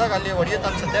ಹ್ಯಾಂಡ್ ಒತ್ತಿದಾಗ ಅಲ್ಲಿ ಹೊಡೆಯುತ್ತೆ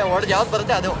ಅನಿಸುತ್ತೆ. ಹೊಡೆದು ಯಾವ್ದು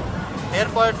ಬರುತ್ತೆ ಅದು.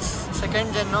 ಏರ್ಪಾಡ್ಸ್ ಸೆಕೆಂಡ್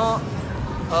ಜೆನ್ನು,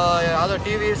 ಯಾವುದೋ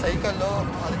ಟಿ ವಿ, ಸೈಕಲ್ಲು,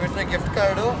 ಅದು ಬಿಟ್ಟರೆ gift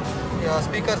card,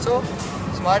 speakers,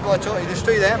 smart watch,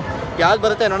 ಇದಿಷ್ಟು ಇದೆ. ಯಾವ್ದು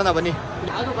ಬರುತ್ತೆ ನೋಡೋಣ ಬನ್ನಿ.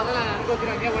 ಯಾವುದು ಬರಲ್ಲ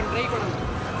ಅನ್ಕೋತಿರಂಗೆ ಒಂದು ಟ್ರೈ ಕೊಡೋಣ.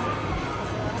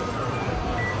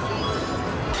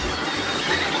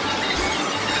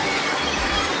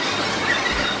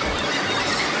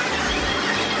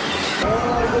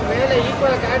 ಇದು ಮೇಲೆ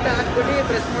ಈಕ್ವಲ್ ಕ್ಯಾಟ್ ಹಾಕ್ಬಿಟ್ಟು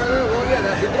ಪ್ರೆಸ್ ಮಾಡಿದ್ರೆ ಹೋಗಿ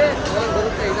ಅದು ಬಿದ್ದರೆ ಅವಾಗ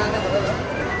ಬರುತ್ತೆ. ಇಲ್ಲಾಂದ್ರೆ ಬರೋಲ್ಲ.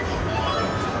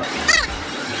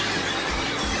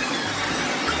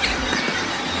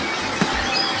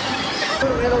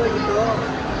 ಮೇಲೆ ಹೋಗಿತ್ತು.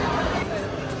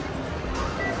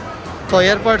 ಸೊ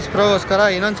ಏರ್ಪಾಡ್ಸ್ ಪ್ರೋಗೋಸ್ಕರ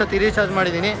ಇನ್ನೊಂದ್ಸತಿ ರೀಚಾರ್ಜ್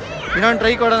ಮಾಡಿದ್ದೀನಿ. ಇನ್ನೊಂದು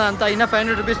ಟ್ರೈ ಕೊಡೋಣ ಅಂತ ಇನ್ನೂ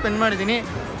 500 ರೂಪೀಸ್ ಸ್ಪೆಂಡ್ ಮಾಡಿದ್ದೀನಿ.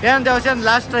 ಏನಂತ ಅವಶ್ಯ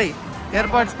ಲಾಸ್ಟ್ ಟ್ರೈ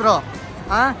ಏರ್ಪಾಡ್ಸ್ ಪ್ರೋ.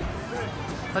 ಹಾಂ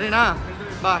ಸರಿನಾ?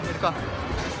 ಬಾ ಹಿಡ್ಕೊ.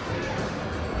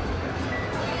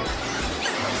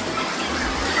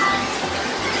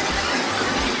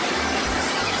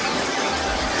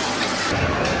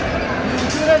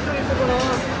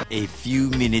 A few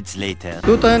minutes later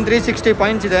 2360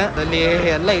 points ಇದೆ. ಅಲ್ಲಿ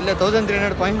ಎಲ್ಲ ಇಲ್ಲೇ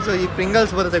 1300 ಪಾಯಿಂಟ್ಸ್ ಈ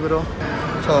ಪ್ರಿಂಗಲ್ಸ್ ಬರುತ್ತೆ ಗುರು.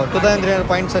 ಸೊ 2300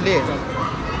 ಪಾಯಿಂಟ್ಸಲ್ಲಿ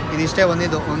ಇದಿಷ್ಟೇ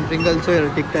ಬಂದಿದ್ದು. ಒಂದು ಪ್ರಿಂಗಲ್ಸು,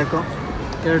 2 ಟಿಕ್ ಟ್ಯಾಕು,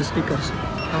 2 ಸ್ಟಿಕ್ಕರ್ಸ್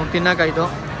ನಮಗೆ ತಿನ್ನೋಕ್ಕಾಯಿತು.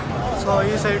 ಸೊ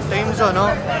ಈ ಸೈಡ್ ಟೈಮ್ ಝೋನು,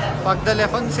 ಪಕ್ಕದಲ್ಲೇ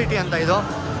ಫನ್ ಸಿಟಿ ಅಂತ ಇದು.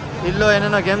 ಇಲ್ಲೂ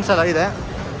ಏನೇನೋ ಗೇಮ್ಸ್ ಎಲ್ಲ ಇದೆ.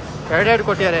 2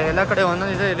 ಕೊಟ್ಟಿದ್ದಾರೆ ಎಲ್ಲ ಕಡೆ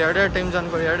ಒಂದೊಂದಿದೆ. ಇಲ್ಲಿ 2 ಟೈಮ್ ಝೋನ್,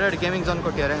 2 ಗೇಮಿಂಗ್ ಝೋನ್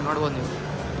ಕೊಟ್ಟಿದ್ದಾರೆ. ನೋಡ್ಬೋದು ನೀವು.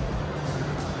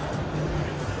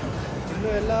 ಇಲ್ಲೂ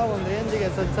ಎಲ್ಲ ಒಂದು ರೇಂಜಿಗೆ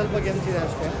ಸ್ವಲ್ಪ ಗೇಮ್ಸ್ ಇದೆ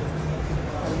ಅಷ್ಟೇ.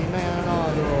 ಅಲ್ಲಿ ಇನ್ನೂ ಏನೋ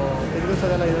ಅದು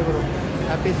ತಿರುಗಿಸೋದೆಲ್ಲ ಇದೆ ಗುರು.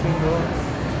 ಹ್ಯಾಪಿ ಸ್ವಿಂಗು,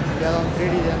 ಯಾವುದೋ ಒಂದು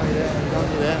 3D ಏನೋ ಇದೆ,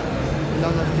 ಇಲ್ಲೊಂದಿದೆ,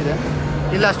 ಇಲ್ಲೊಂದಷ್ಟಿದೆ.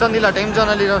 ಇಲ್ಲ ಅಷ್ಟೊಂದಿಲ್ಲ. ಟೈಮ್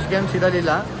ಝೋನಲ್ಲಿ ಇರೋ ಗೇಮ್ಸ್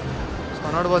ಇರೋದಿಲ್ಲ. ಸೊ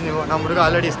ನೋಡ್ಬೋದು ನೀವು. ನಮ್ಮ ಹುಡುಗ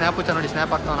ಆಲ್ರೆಡಿ ಸ್ನ್ಯಾಪು ನೋಡಿ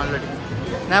ಸ್ನ್ಯಾಪ್ ಆಗ್ತಾವನು ಆಲ್ರೆಡಿ.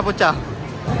 ನ್ಯಾಪುಚ್ಚ.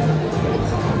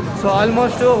 ಸೊ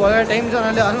ಆಲ್ಮೋಸ್ಟು ಒಳ್ಳೆ ಟೈಮ್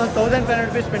ಝೋನಲ್ಲಿ ಆಲ್ಮೋಸ್ಟ್ 1500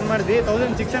 ರೂಪೀಸ್ ಸ್ಪೆಂಡ್ ಮಾಡಿದ್ವಿ.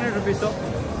 1600 ರುಪೀಸು.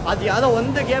 ಅದು ಯಾವುದೋ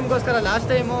ಒಂದು ಗೇಮ್ಗೋಸ್ಕರ ಲಾಸ್ಟ್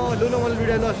ಟೈಮು ಲೂಲು ಮಾಲ್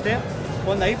ವೀಡಿಯೋಲ್ಲೂ ಅಷ್ಟೇ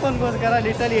ಒಂದು ಐಫೋನ್ಗೋಸ್ಕರ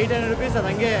ಲಿಟಲಿ 800 ರೂಪೀಸ್ ಅದು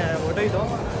ಹಂಗೆ ಹೊಟ್ಟೋಯ್ತು.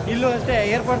 ಇಲ್ಲೂ ಅಷ್ಟೇ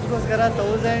ಏರ್ಪೋರ್ಟ್ಸ್ಗೋಸ್ಕರ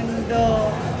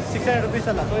 1600 ರೂಪೀಸ್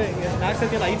ಅಲ್ಲ, ಸೊ 4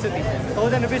 ಸತಿ ಅಲ್ಲ 5 ಸತಿ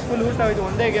 1000 ರೂಪೀಸ್ ಫುಲ್ ಯೂಸ್ ಆಯಿತು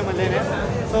ಒಂದೇ ಗೇಮಲ್ಲೇನೆ.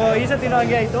 ಸೊ ಈ ಸತಿನೂ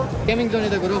ಹಾಗೆ ಆಯಿತು. ಗೇಮಿಂಗ್ ಝೋನ್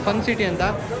ಇದೆ ಗುರು, ಫನ್ ಸಿಟಿ ಅಂತ.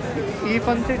 ಈ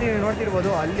ಫನ್ ಸಿಟಿ ನೋಡ್ತಿರ್ಬೋದು,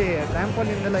 ಅಲ್ಲಿ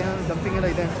ಟ್ರ್ಯಾಂಪೋಲಿಂದೆಲ್ಲ ಏನೋ ಜಂಪಿಂಗ್ ಎಲ್ಲ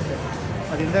ಇದೆ ಅನಿಸುತ್ತೆ.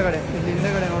 ಅದು ಹಿಂದೆಗಡೆ, ಇಲ್ಲಿ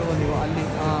ಹಿಂದೆಗಡೆ ನೋಡ್ಬೋದು ನೀವು, ಅಲ್ಲಿ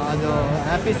ಅದು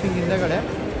ಹ್ಯಾಪಿ ಸ್ವಿಂಗ್ ಹಿಂದೆಗಡೆ.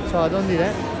 ಸೊ ಅದೊಂದಿದೆ,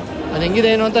 ಅದು ಹೆಂಗಿದೆ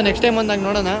ಏನು ಅಂತ ನೆಕ್ಸ್ಟ್ ಟೈಮ್ ಬಂದಾಗ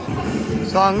ನೋಡೋಣ.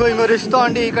 ಸೊ ಹಂಗೂ ಹಿಂಗೂ ರಿಸ್ಟ್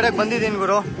ತೊಗೊಂಡು ಈ ಕಡೆಗೆ ಬಂದಿದ್ದೀನಿ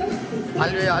ಗುರು.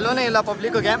 ಅಲ್ಲಿ ಅಲ್ಲೋನೇ ಇಲ್ಲ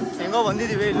ಪಬ್ಲಿಕ್ಗೆ, ಹೆಂಗೋ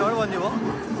ಬಂದಿದ್ದೀವಿ. ಇಲ್ಲಿ ನೋಡ್ಬೋದು ನೀವು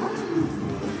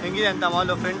ಹೆಂಗಿದೆ ಅಂತ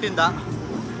ಮಾಲು ಫ್ರಂಟಿಂದ,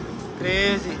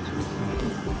 ಕ್ರೇಜಿ.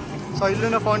 ಸೊ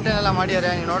ಇಲ್ಲೂ ಫೌಂಟೇನ್ ಎಲ್ಲ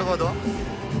ಮಾಡಿದ್ದಾರೆ, ನೀವು ನೋಡ್ಬೋದು.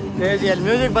 ಕ್ರೇಜಿ. ಅಲ್ಲಿ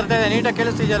ಮ್ಯೂಸಿಕ್ ಬರ್ತಾಯಿದೆ, ನೀಟಾಗಿ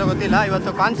ಕೇಳಿಸ್ತಿದೆಯಲ್ಲ ಗೊತ್ತಿಲ್ಲ.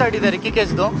 ಇವತ್ತು ಕಾನ್ಸರ್ಟ್ ಇದೆ ರಿಕ್ಕಿ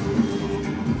ಕೇಸ್ದು.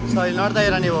 ಸೊ ಇಲ್ಲಿ ನೋಡ್ತಾ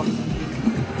ಇದ್ದೀರಾ ನೀವು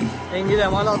ಹೆಂಗಿದೆ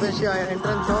mall of Asia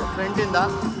entrance ಫ್ರಂಟಿಂದ,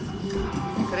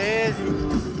 crazy.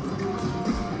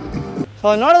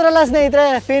 So ನೋಡಿದ್ರಲ್ಲ ಸ್ನೇಹಿತರೆ,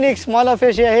 ಫೀನಿಕ್ಸ್ ಮಾಲ್ ಆಫ್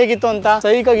ಏಷ್ಯಾ ಹೇಗಿತ್ತು ಅಂತ,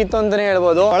 ಸೈಕಾಗಿತ್ತು ಅಂತಾನೆ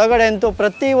ಹೇಳ್ಬೋದು. ಒಳಗಡೆ ಅಂತೂ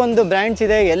ಪ್ರತಿ ಒಂದು ಬ್ರ್ಯಾಂಡ್ಸ್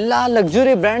ಇದೆ, ಎಲ್ಲಾ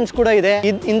ಲಕ್ಸುರಿ ಬ್ರ್ಯಾಂಡ್ಸ್ ಕೂಡ ಇದೆ.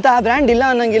 ಇಂತಹ ಬ್ರ್ಯಾಂಡ್ ಇಲ್ಲ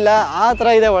ಅನ್ನಂಗಿಲ್ಲ, ಆ ತರ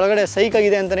ಇದೆ ಒಳಗಡೆ,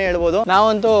 ಸೈಕಾಗಿದೆ ಅಂತಾನೆ ಹೇಳ್ಬೋದು.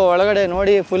 ನಾವಂತೂ ಒಳಗಡೆ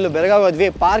ನೋಡಿ ಫುಲ್ ಬೆರಗಾಗೋದ್ವಿ.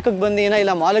 ಪಾರ್ಕ್ಗೆ ಬಂದಿನ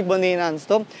ಇಲ್ಲ ಮಾಲ್ಗೆ ಬಂದಿನ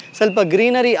ಅನ್ಸ್ತು. ಸ್ವಲ್ಪ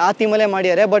ಗ್ರೀನರಿ ಆ ಥೀಮಲ್ಲೇ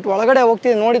ಮಾಡಿದ್ದಾರೆ. ಬಟ್ ಒಳಗಡೆ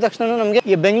ಹೋಗ್ತೀವಿ ನೋಡಿದ ತಕ್ಷಣ ನಮಗೆ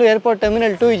ಈ ಬೆಂಗಳೂರು ಏರ್ಪೋರ್ಟ್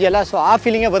ಟರ್ಮಿನಲ್ 2 ಇದೆಯಲ್ಲ, ಸೊ ಆ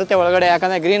ಫೀಲಿಂಗೇ ಬರುತ್ತೆ ಒಳಗಡೆ.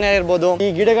 ಯಾಕಂದ್ರೆ ಗ್ರೀನರಿ ಇರ್ಬೋದು, ಈ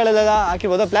ಗಿಡಗಳೆಲ್ಲ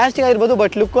ಹಾಕಿರ್ಬೋದು, ಪ್ಲಾಸ್ಟಿಕ್ ಆಗಿರ್ಬೋದು,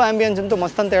 ಬಟ್ ಲುಕ್ ಆಂಬಿಯನ್ಸ್ ಅಂತೂ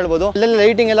ಮಸ್ತ್ ಅಂತ ಹೇಳ್ಬೋದು. ಅಲ್ಲೆಲ್ಲ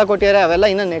ಲೈಟಿಂಗ್ ಎಲ್ಲ ಕೊಟ್ಟಿದ್ದಾರೆ, ಅವೆಲ್ಲ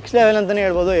ಇನ್ನ ನೆಕ್ಸ್ಟ್ ಲೆವೆಲ್ ಅಂತ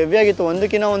ಹೇಳ್ಬೋದು. ಹೆವಿ ಆಗಿತ್ತು,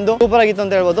 ಒಂದಕ್ಕಿಂತ ಒಂದು ಸೂಪರ್ ಆಗಿತ್ತು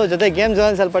ಅಂತ ಹೇಳ್ಬೋದು. ಜೊತೆ ಗೇಮ್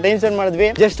ಝೋನ್ ಸ್ವಲ್ಪ ಟೈಮ್ ಸ್ಪೆಂಡ್ ಮಾಡಿದ್ವಿ.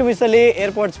 ಜಸ್ಟ್ ಮಿಸ್ ಅಲ್ಲಿ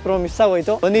ಏರ್ಪೋರ್ಟ್ಸ್ ಪ್ರೋ ಮಿಸ್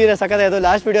ಆಗೋಯ್ತು. ಬಂದಿದ್ರೆ ಸಕತ್ತಾಯ್ತು.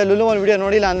 Last video Lulu mall video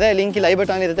ನೋಡಿಲ್ಲ ಅಂದ್ರೆ ಲಿಂಕ್ ಇಲ್ಲಿ ಐ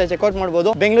ಬಟನ್ ಇರುತ್ತೆ, ಚೆಕ್ಔಟ್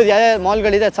ಮಾಡಬಹುದು. ಬೆಂಗಳೂರು ಯಾವ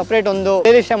ಮಾಲ್ಗಳಿದೆ ಸಪರೇಟ್ ಒಂದು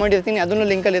ಪ್ಲೇಲಿಸ್ಟ್ ಮಾಡಿರ್ತೀನಿ, ಅದನ್ನು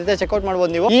ಲಿಂಕ್ ಅಲ್ಲಿ ಇರುತ್ತೆ, ಚೆಕ್ಔಟ್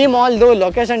ಮಾಡಬಹುದು ನೀವು. ಈ ಮಾಲ್ದು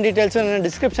ಲೊಕೇಶನ್ ಡೀಟೇಲ್ಸ್ ನನ್ನ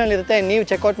ಡಿಸ್ಕ್ರಿಪ್ಷನ್ ಇರುತ್ತೆ, ನೀವು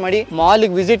ಚೆಕ್ಔಟ್ ಮಾಡಿ. ಮಾಲ್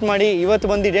ವಿಸಿಟ್ ಮಾಡಿ. ಇವತ್ತು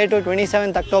ಬಂದು ಡೇಟ್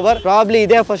 27 ಅಕ್ಟೋಬರ್. ಪ್ರಾಬ್ಲಿ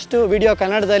ಇದೇ ಫಸ್ಟ್ ವಿಡಿಯೋ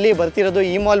ಕನ್ನಡದಲ್ಲಿ ಬರ್ತಿರೋದು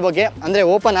ಈ ಮಾಲ್ ಬಗ್ಗೆ. ಅಂದ್ರೆ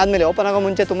ಓಪನ್ ಆದ್ಮೇಲೆ, ಓಪನ್ ಆಗೋ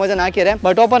ಮುಂಚೆ ತುಂಬಾ ಜನ ಹಾಕಿದ್ದಾರೆ,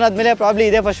 ಬಟ್ ಓಪನ್ ಆದ್ಮೇಲೆ ಪ್ರಾಬ್ಲಿ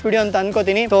ಇದೇ ಫಸ್ಟ್ ವಿಡಿಯೋ ಅಂತ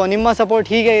ಅನ್ಕೋತೀನಿ. ಸೊ ನಿಮ್ಮ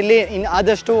ಸಪೋರ್ಟ್ ಹೀಗೆ ಇಲ್ಲಿ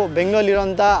ಆದಷ್ಟು ಬೆಂಗಳೂರಲ್ಲಿ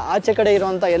ಇರುವಂತ ಆಚೆ ಕಡೆ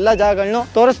ಇರುವಂತ ಎಲ್ಲಾ ಜಾಗಗಳನ್ನು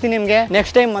ತೋರಿಸ್ತೀನಿ ನಿಮ್ಗೆ.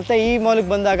 ನೆಕ್ಸ್ಟ್ ಟೈಮ್ ಮತ್ತೆ ಈ ಮಾಲ್ಗೆ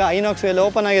ಬಂದಾಗ ಐನಾಕ್ಸ್ ಎಲ್ಲ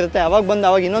ಓಪನ್ ಆಗಿರುತ್ತೆ, ಅವಾಗ ಬಂದು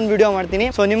ಅವಾಗ ಇನ್ನೊಂದು ವಿಡಿಯೋ ಮಾಡ್ತೀನಿ.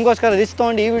 ಸೊ ನಿಮ್ಗೋಸ್ಕರ ರಿಸ್ಕ್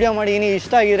ತಗೊಂಡು ಈ ವಿಡಿಯೋ ಮಾಡಿ.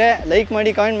 ಇಷ್ಟ ಆಗಿದ್ರೆ ಲೈಕ್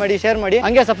ಮಾಡಿ, ಕಾಮೆಂಟ್ ಮಾಡಿ, ಶೇರ್ ಮಾಡಿ,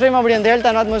 ಹಂಗೆ ಸಬ್ಸ್ಕ್ರೈಬ್ ಮಾಡಿ ಅಂತ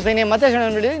ಹೇಳ್ತಾ ನಾನು ಮುಗಿಸ್ತೀನಿ. ಮತ್ತೆ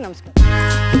ನಮಸ್ಕಾರ.